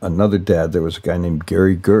another dad, there was a guy named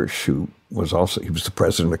Gary Gersh, who was he was the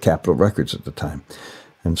president of Capitol Records at the time.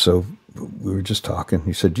 And so we were just talking.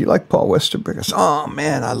 He said, "Do you like Paul Westerberg?" I said, "Oh,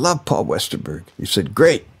 man, I love Paul Westerberg." He said,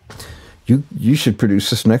 "Great. You should produce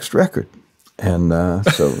this next record." And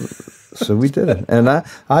so we did it. And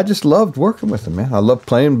I just loved working with him, man. I loved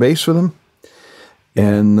playing bass with him.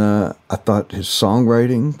 And I thought his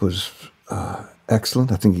songwriting was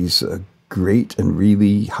excellent. I think he's a great and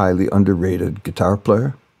really highly underrated guitar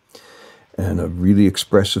player and a really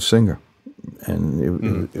expressive singer.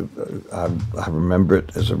 And I remember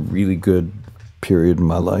it as a really good period in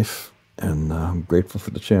my life, and I'm grateful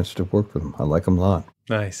for the chance to work with him. I like him a lot.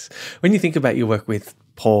 Nice. When you think about your work with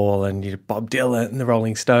Paul and Bob Dylan and the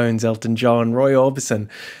Rolling Stones, Elton John, Roy Orbison,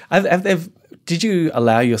 did you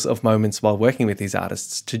allow yourself moments while working with these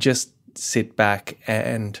artists to just sit back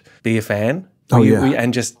and be a fan?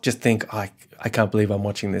 And just think, I can't believe I'm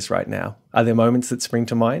watching this right now. Are there moments that spring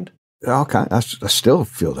to mind? Okay, I still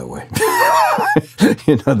feel that way.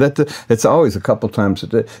 It's always a couple times a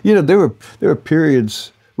day. There were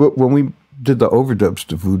periods when we did the overdubs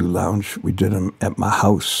to Voodoo Lounge. We did them at my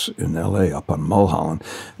house in L.A. up on Mulholland,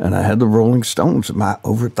 and I had the Rolling Stones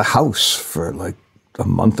over at the house for like a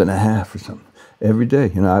month and a half or something every day.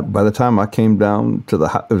 By the time I came down to the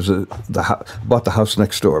house, bought the house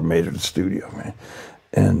next door, made it a studio, man.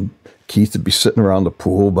 And Keith would be sitting around the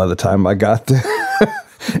pool by the time I got there.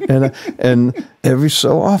 and every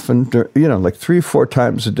so often, like 3 or 4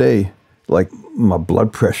 times a day, like my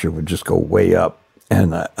blood pressure would just go way up.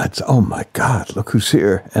 And I'd say, "Oh my God, look who's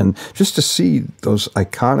here." And just to see those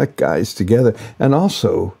iconic guys together, and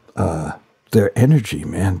also their energy,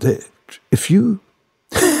 man. If you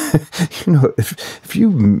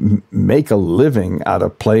make a living out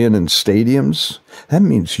of playing in stadiums, that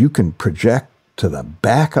means you can project to the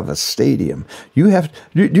back of a stadium. Do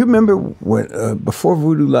you remember when before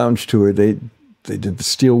Voodoo Lounge tour, they did the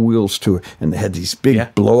Steel Wheels tour, and they had these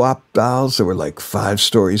big blow-up dolls that were like 5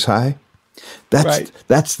 stories high?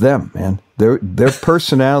 That's them, man. Their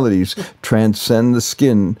personalities transcend the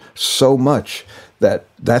skin so much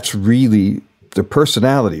that's really, their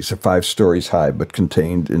personalities are 5 stories high, but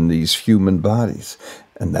contained in these human bodies,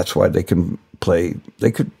 and that's why they can play.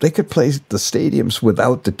 They could play the stadiums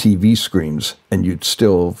without the TV screens, and you'd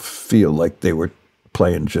still feel like they were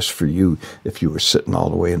playing just for you if you were sitting all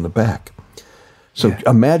the way in the back. So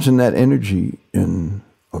imagine that energy in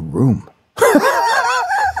a room.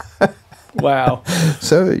 Wow.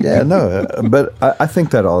 So, but I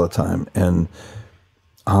think that all the time, and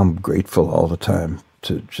I'm grateful all the time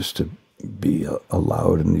to be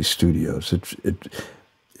allowed in these studios.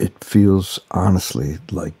 It feels honestly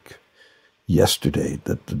like yesterday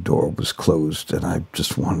that the door was closed, and I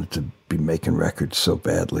just wanted to be making records so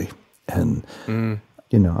badly. And,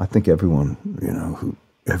 I think everyone,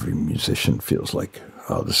 every musician feels like,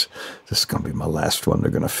 oh, this is going to be my last one. They're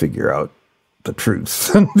going to figure out the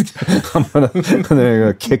truth. They're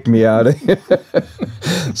going to kick me out of here.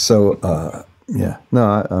 So, you're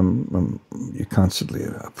constantly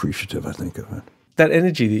appreciative, I think, of it. That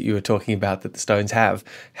energy that you were talking about that the Stones have,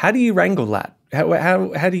 how do you wrangle that?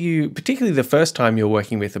 How do you, particularly the first time you're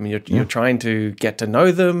working with them, you're trying to get to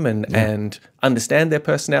know them and understand their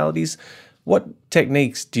personalities. What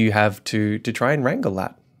techniques do you have to try and wrangle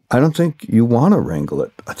that? I don't think you want to wrangle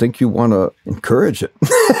it. I think you want to encourage it.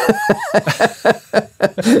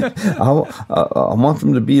 I want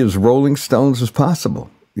them to be as Rolling Stones as possible,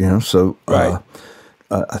 so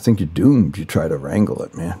I think you're doomed. You try to wrangle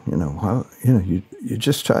it, man. You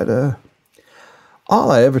just try to.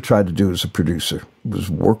 All I ever tried to do as a producer was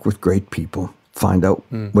work with great people, find out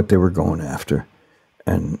what they were going after,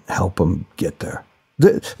 and help them get there.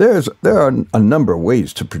 There are a number of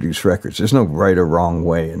ways to produce records. There's no right or wrong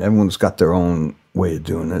way, and everyone's got their own way of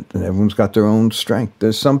doing it, and everyone's got their own strength.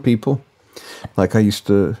 There's some people, like I used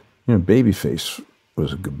to, Babyface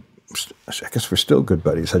was a good. I guess we're still good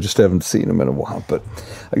buddies. I just haven't seen him in a while, but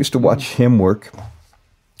I used to watch him work,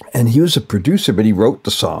 and he was a producer, but he wrote the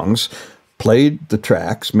songs, played the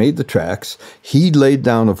tracks, made the tracks. He laid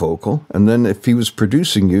down a vocal, and then if he was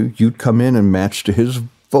producing you, you'd come in and match to his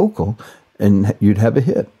vocal, and you'd have a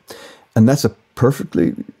hit. And that's a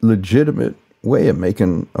perfectly legitimate way of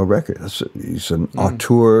making a record. He's an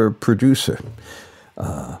auteur producer.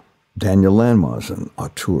 Daniel Lanois is an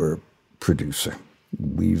auteur producer.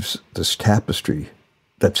 Weaves this tapestry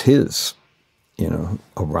that's his,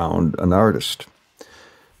 around an artist.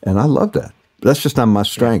 And I love that. That's just not my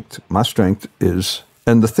strength. My strength is,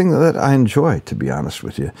 and the thing that I enjoy, to be honest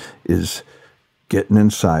with you, is getting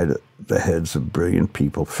inside the heads of brilliant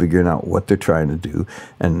people, figuring out what they're trying to do,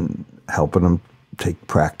 and helping them take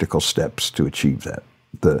practical steps to achieve that.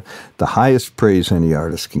 The highest praise any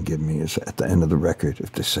artist can give me is at the end of the record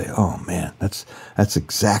if they say, "Oh man, that's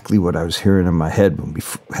exactly what I was hearing in my head when we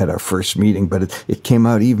had our first meeting, but it came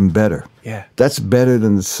out even better." Yeah, that's better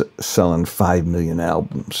than selling 5 million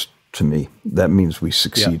albums to me. That means we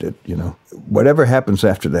succeeded. You know, whatever happens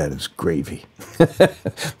after that is gravy.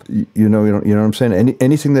 you know what I'm saying?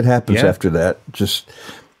 Anything that happens after that,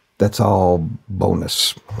 that's all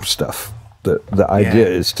bonus stuff. The idea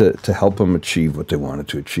is to help them achieve what they wanted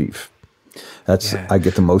to achieve. I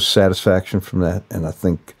get the most satisfaction from that, and I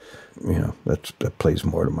think that plays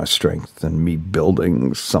more to my strength than me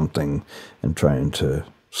building something and trying to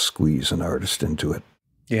squeeze an artist into it.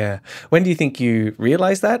 Yeah. When do you think you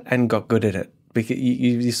realized that and got good at it? Because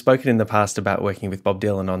you've spoken in the past about working with Bob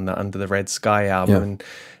Dylan on the Under the Red Sky album,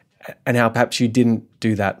 and how perhaps you didn't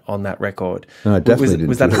do that on that record. No, I definitely didn't.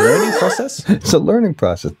 Was that a learning process? It's a learning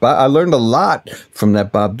process. But I learned a lot from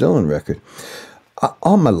that Bob Dylan record.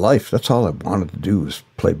 All my life, that's all I wanted to do was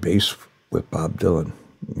play bass with Bob Dylan.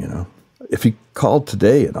 You know, if he called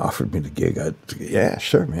today and offered me the gig, I'd say, yeah,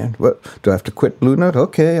 sure, man. What, do I have to quit Blue Note?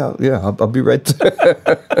 Okay, I'll be right there.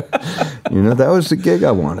 That was the gig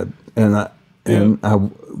I wanted. And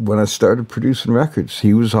when I started producing records,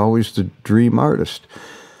 he was always the dream artist.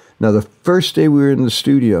 Now, the first day we were in the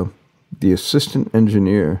studio, the assistant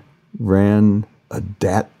engineer ran a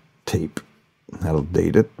DAT tape. That'll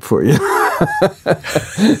date it for you.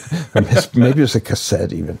 Maybe it's a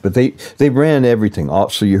cassette even. But they ran everything,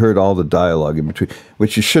 so you heard all the dialogue in between,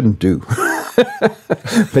 which you shouldn't do.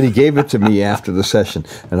 But he gave it to me after the session.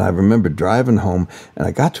 And I remember driving home, and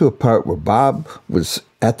I got to a part where Bob was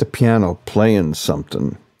at the piano playing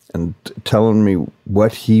something and telling me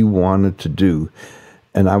what he wanted to do.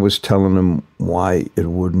 And I was telling him why it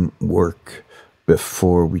wouldn't work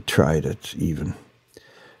before we tried it even.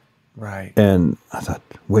 Right. And I thought,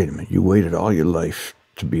 wait a minute, you waited all your life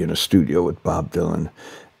to be in a studio with Bob Dylan,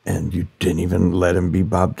 and you didn't even let him be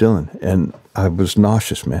Bob Dylan. And I was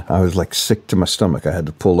nauseous, man. I was like sick to my stomach. I had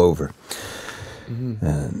to pull over. Mm-hmm.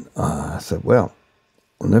 And I said, well,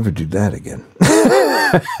 I'll never do that again.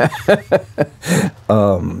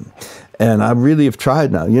 And I really have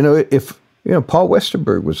tried now. Paul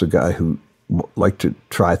Westerberg was a guy who liked to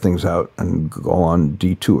try things out and go on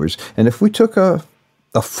detours. And if we took a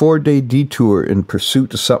 4-day detour in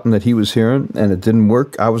pursuit of something that he was hearing and it didn't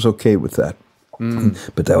work, I was okay with that.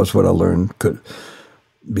 But that was what I learned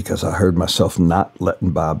because I heard myself not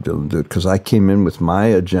letting Bob Dylan do it, because I came in with my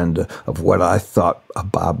agenda of what I thought a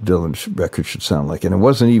Bob Dylan record should sound like. And it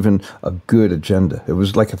wasn't even a good agenda. It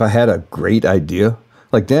was like if I had a great idea,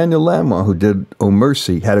 like Daniel Lanois, who did Oh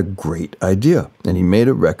Mercy, had a great idea. And he made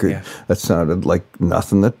a record that sounded like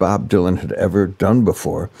nothing that Bob Dylan had ever done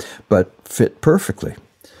before, but fit perfectly.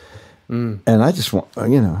 And I just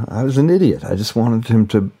I was an idiot. I just wanted him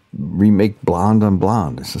to remake Blonde on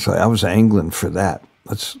Blonde. So I was angling for that.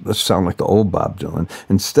 Let's sound like the old Bob Dylan,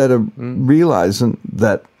 instead of realizing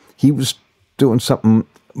that he was doing something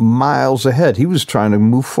miles ahead. He was trying to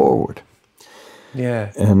move forward.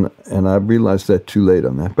 Yeah. And I realized that too late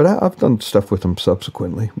on that. But I've done stuff with him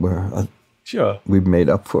subsequently where we've made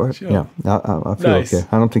up for it. Sure. Yeah, I feel okay.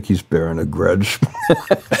 I don't think he's bearing a grudge.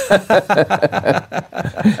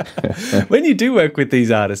 When you do work with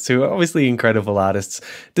these artists, who are obviously incredible artists,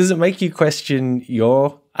 does it make you question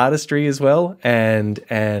your artistry as well and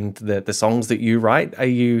the songs that you write? Do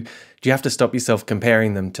you have to stop yourself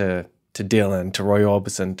comparing them to Dylan, to Roy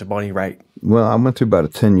Orbison, to Bonnie Raitt? Well, I went through about a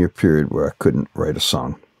 10-year period where I couldn't write a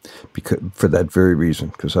song for that very reason,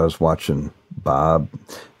 because I was watching Bob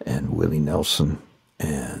and Willie Nelson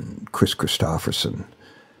and Chris Christopherson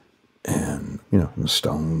and, the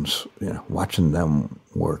Stones, watching them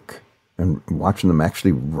work and watching them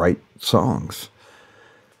actually write songs.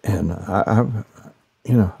 And I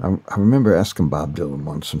remember asking Bob Dylan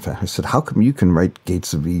once, in fact, I said, how come you can write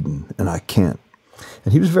Gates of Eden and I can't?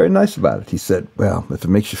 And he was very nice about it. He said, well, if it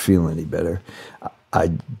makes you feel any better, I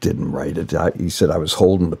didn't write it. He said I was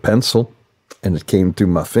holding the pencil and it came through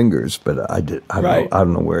my fingers, but I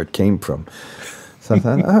don't know where it came from. So I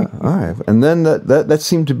thought, all right. And then that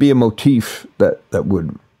seemed to be a motif that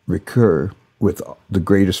would recur with the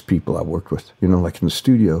greatest people I worked with. Like in the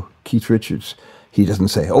studio, Keith Richards, he doesn't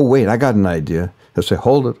say, oh, wait, I got an idea. He'll say,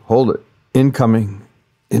 hold it, incoming.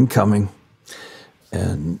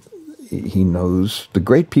 And he knows, the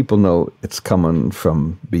great people know it's coming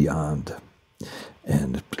from beyond,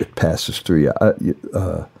 and it passes through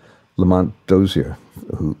you. Lamont Dozier,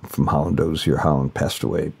 who from Holland Dozier, Holland, passed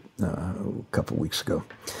away a couple of weeks ago.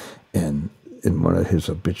 And in one of his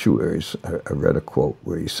obituaries, I read a quote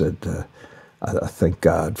where he said, I thank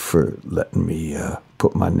God for letting me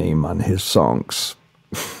put my name on his songs.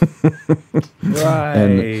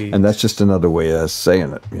 Right. And that's just another way of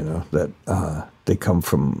saying it, that they come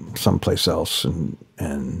from someplace else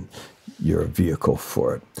and you're a vehicle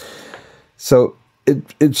for it. So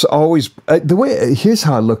it's always the way. Here's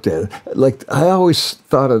how I looked at it. Like, I always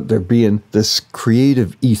thought of there being this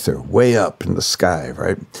creative ether way up in the sky,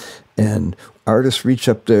 right? And artists reach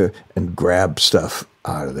up there and grab stuff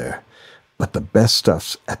out of there, but the best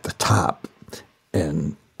stuff's at the top,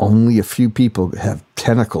 and only a few people have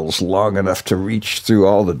tentacles long enough to reach through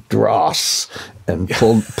all the dross and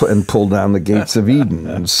pull down the gates of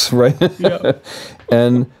Eden, right? Yeah.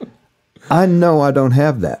 And I know I don't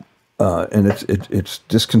have that, and it's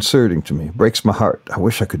disconcerting to me. It breaks my heart. I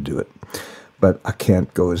wish I could do it, but I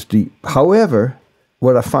can't go as deep. However,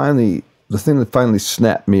 the thing that finally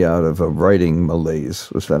snapped me out of a writing malaise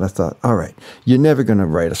was that I thought, all right, you're never going to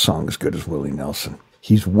write a song as good as Willie Nelson.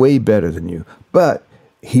 He's way better than you, but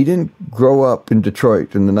he didn't grow up in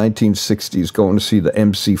Detroit in the 1960s going to see the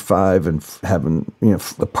MC5 and having,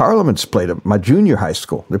 the Parliaments played at my junior high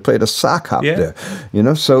school. They played a sock hop there,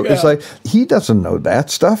 So it's like, he doesn't know that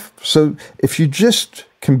stuff. So if you just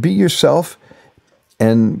can be yourself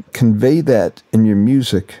and convey that in your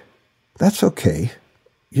music, that's okay.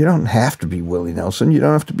 You don't have to be Willie Nelson. You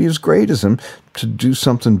don't have to be as great as him to do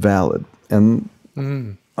something valid. And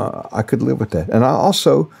I could live with that. And I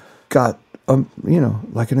also got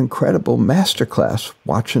like an incredible masterclass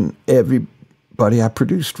watching everybody I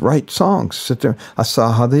produced write songs, sit there. I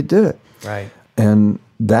saw how they did it. Right. And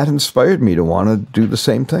that inspired me to want to do the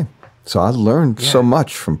same thing. So I learned so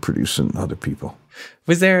much from producing other people.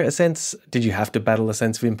 Was there a sense, did you have to battle a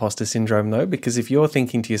sense of imposter syndrome though? Because if you're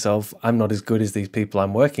thinking to yourself, I'm not as good as these people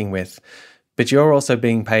I'm working with, but you're also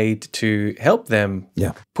being paid to help them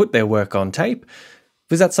put their work on tape,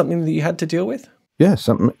 was that something that you had to deal with? Yeah,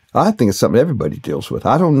 I think it's something everybody deals with.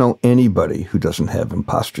 I don't know anybody who doesn't have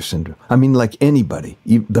imposter syndrome. I mean, like anybody.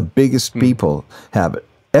 The biggest people have it.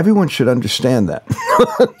 Everyone should understand that.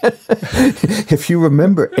 If you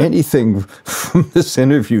remember anything from this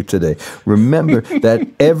interview today, remember that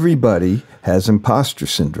everybody has imposter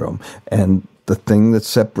syndrome. And the thing that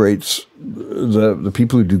separates the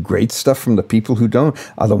people who do great stuff from the people who don't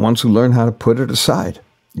are the ones who learn how to put it aside.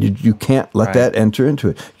 You can't let that enter into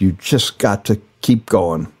it. You just got to keep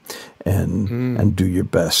going and do your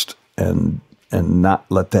best and not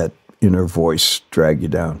let that inner voice drag you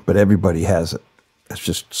down. But everybody has it. It's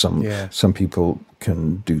just some people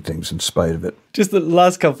can do things in spite of it. Just the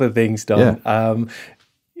last couple of things, Don. Yeah.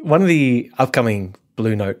 One of the upcoming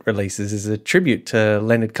Blue Note releases is a tribute to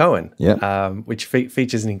Leonard Cohen, which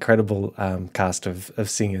features an incredible cast of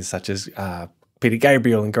singers such as Peter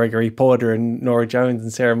Gabriel and Gregory Porter and Norah Jones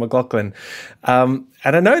and Sarah McLachlan. And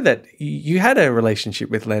I know that you had a relationship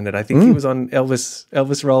with Leonard. I think he was on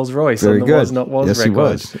Elvis Rolls Royce on the good. Was Not Was record. He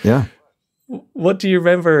was. Yeah. What do you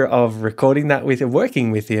remember of recording that with him,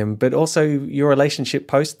 working with him, but also your relationship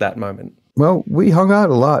post that moment? Well, we hung out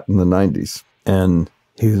a lot in the 90s, and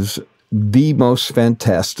he was the most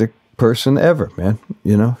fantastic person ever, man.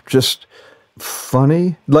 Just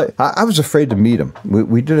funny. Like, I was afraid to meet him.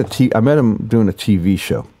 We did I met him doing a TV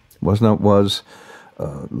show.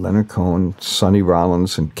 Leonard Cohen, Sonny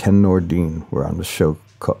Rollins, and Ken Nordine were on the show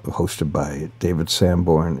hosted by David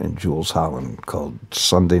Sanborn and Jules Holland called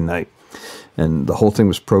Sunday Night. And the whole thing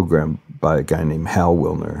was programmed by a guy named Hal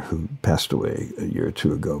Wilner, who passed away a year or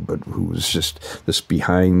two ago, but who was just this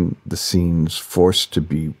behind-the-scenes force to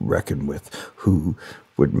be reckoned with, who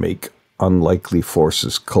would make unlikely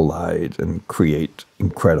forces collide and create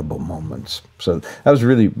incredible moments. So that was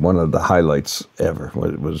really one of the highlights ever,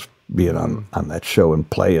 was being on that show and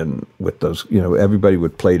playing with those, everybody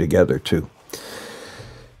would play together too.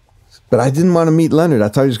 But I didn't want to meet Leonard. I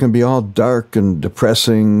thought he was going to be all dark and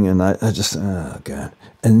depressing, and I just, oh, God.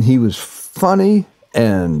 And he was funny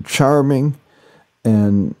and charming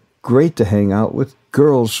and great to hang out with.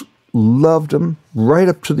 Girls loved him right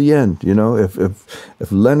up to the end.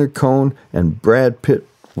 If Leonard Cohen and Brad Pitt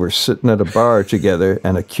were sitting at a bar together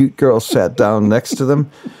and a cute girl sat down next to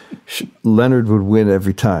them, Leonard would win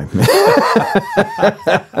every time.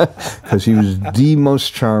 Because he was the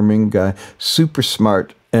most charming guy, super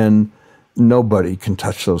smart, and nobody can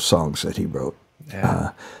touch those songs that he wrote.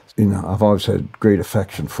 Yeah. I've always had great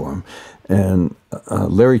affection for him. And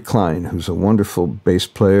Larry Klein, who's a wonderful bass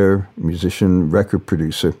player, musician, record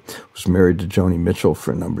producer, was married to Joni Mitchell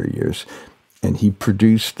for a number of years. And he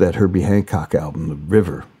produced that Herbie Hancock album, The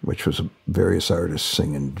River, which was various artists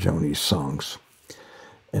singing Joni's songs.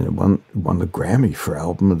 And it won the Grammy for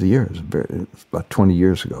Album of the Year. It was about 20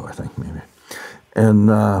 years ago, I think, maybe.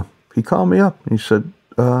 And he called me up and he said,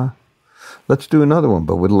 let's do another one,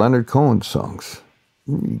 but with Leonard Cohen songs.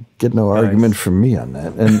 get no argument from me on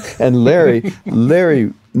that. And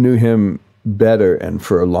Larry knew him better, and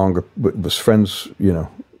for a longer was friends,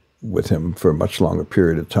 with him for a much longer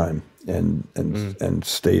period of time, and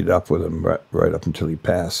stayed up with him right up until he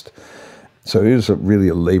passed. So it was really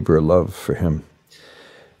a labor of love for him.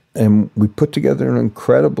 And we put together an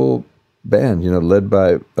incredible band, led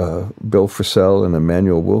by Bill Frisell and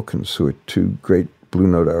Emmanuel Wilkins, who are two great Blue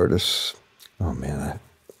Note artists. Oh man,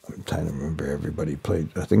 I'm trying to remember everybody played.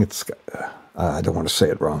 I think it's. I don't want to say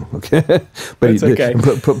it wrong, okay? But it's okay.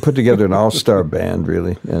 Put together an all-star band,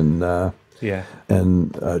 really, and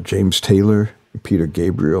James Taylor, Peter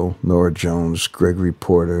Gabriel, Nora Jones, Gregory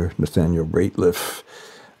Porter, Nathaniel Rateliff.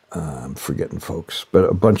 I'm forgetting folks, but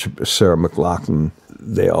a bunch of Sarah McLachlan.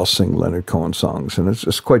 They all sing Leonard Cohen songs, and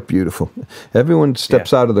it's quite beautiful. Everyone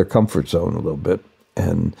steps out of their comfort zone a little bit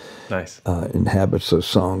and inhabits those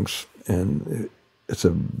songs, and it's a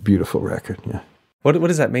beautiful record. Yeah. What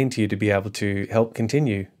does that mean to you to be able to help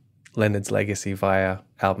continue Leonard's legacy via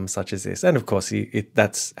albums such as this? And of course,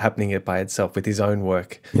 that's happening it by itself with his own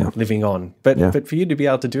work living on. But for you to be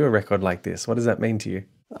able to do a record like this, what does that mean to you?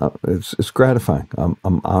 It's gratifying.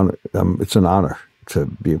 I'm honored. It's an honor to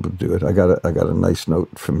be able to do it. I got a nice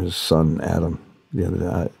note from his son Adam the other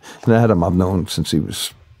day. And Adam I've known since he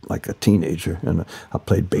was like a teenager, and I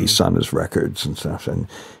played bass on his records and stuff. And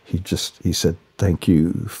he said thank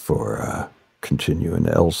you for continuing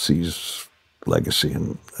LC's legacy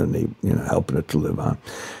and helping it to live on.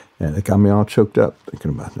 And it got me all choked up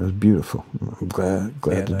thinking about it. It was beautiful. I'm glad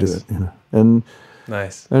to do it. And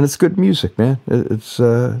nice. And it's good music, man.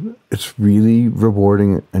 It's really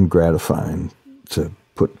rewarding and gratifying to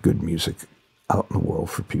put good music out in the world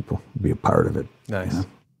for people, be a part of it. Nice.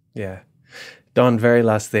 Yeah. Don, very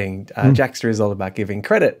last thing. Jaxsta is all about giving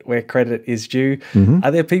credit where credit is due.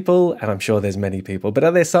 Are there people, and I'm sure there's many people, but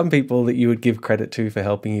are there some people that you would give credit to for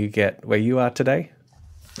helping you get where you are today?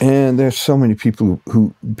 And there's so many people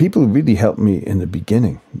who really helped me in the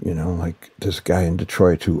beginning, like this guy in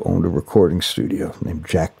Detroit who owned a recording studio named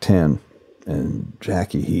Jack Tan. And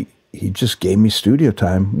Jackie, he just gave me studio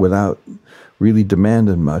time without really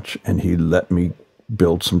demanding much, and he let me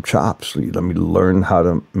build some chops. He let me learn how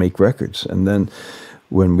to make records. And then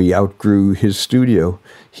when we outgrew his studio,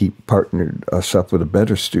 he partnered us up with a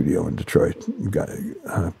better studio in Detroit. We got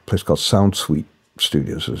a place called Sound Suite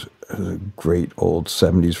Studios. It was a great old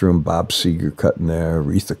 70s room. Bob Seger cut in there,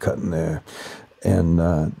 Aretha cut in there. And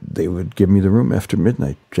they would give me the room after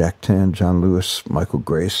midnight. Jack Tan, John Lewis, Michael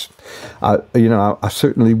Grace. I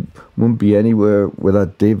certainly wouldn't be anywhere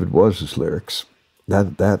without David Woz's lyrics.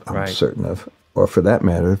 That I'm certain of. Or for that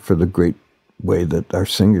matter, for the great way that our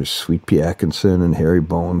singers, Sweet Pea Atkinson and Harry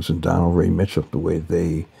Bones and Donald Ray Mitchell, the way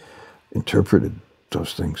they interpreted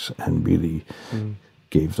those things and really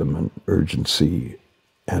gave them an urgency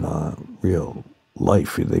and a real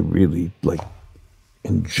life. They really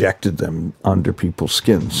injected them under people's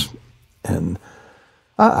skins. And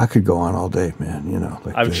I could go on all day, man.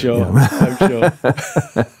 I'm sure. I'm sure.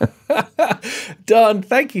 Don,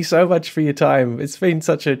 thank you so much for your time. It's been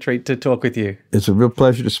such a treat to talk with you. It's a real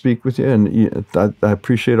pleasure to speak with you, and I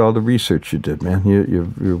appreciate all the research you did, man.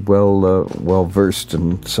 You're well versed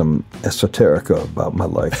in some esoterica about my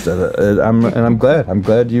life. I'm glad. I'm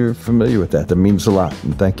glad you're familiar with that. That means a lot.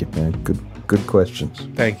 And thank you, man. Good questions.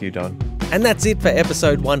 Thank you, Don. And that's it for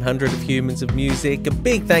episode 100 of Humans of Music. A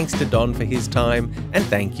big thanks to Don for his time, and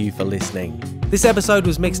thank you for listening. This episode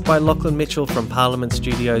was mixed by Lachlan Mitchell from Parliament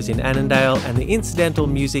Studios in Annandale, and the incidental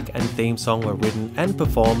music and theme song were written and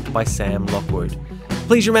performed by Sam Lockwood.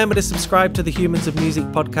 Please remember to subscribe to the Humans of Music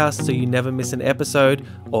podcast so you never miss an episode,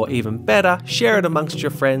 or even better, share it amongst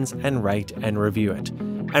your friends and rate and review it.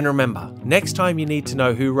 And remember, next time you need to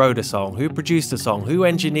know who wrote a song, who produced a song, who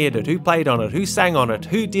engineered it, who played on it, who sang on it,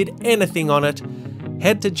 who did anything on it,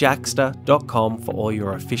 head to jaxsta.com for all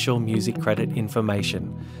your official music credit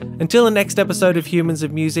information. Until the next episode of Humans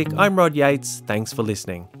of Music, I'm Rod Yates. Thanks for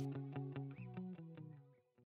listening.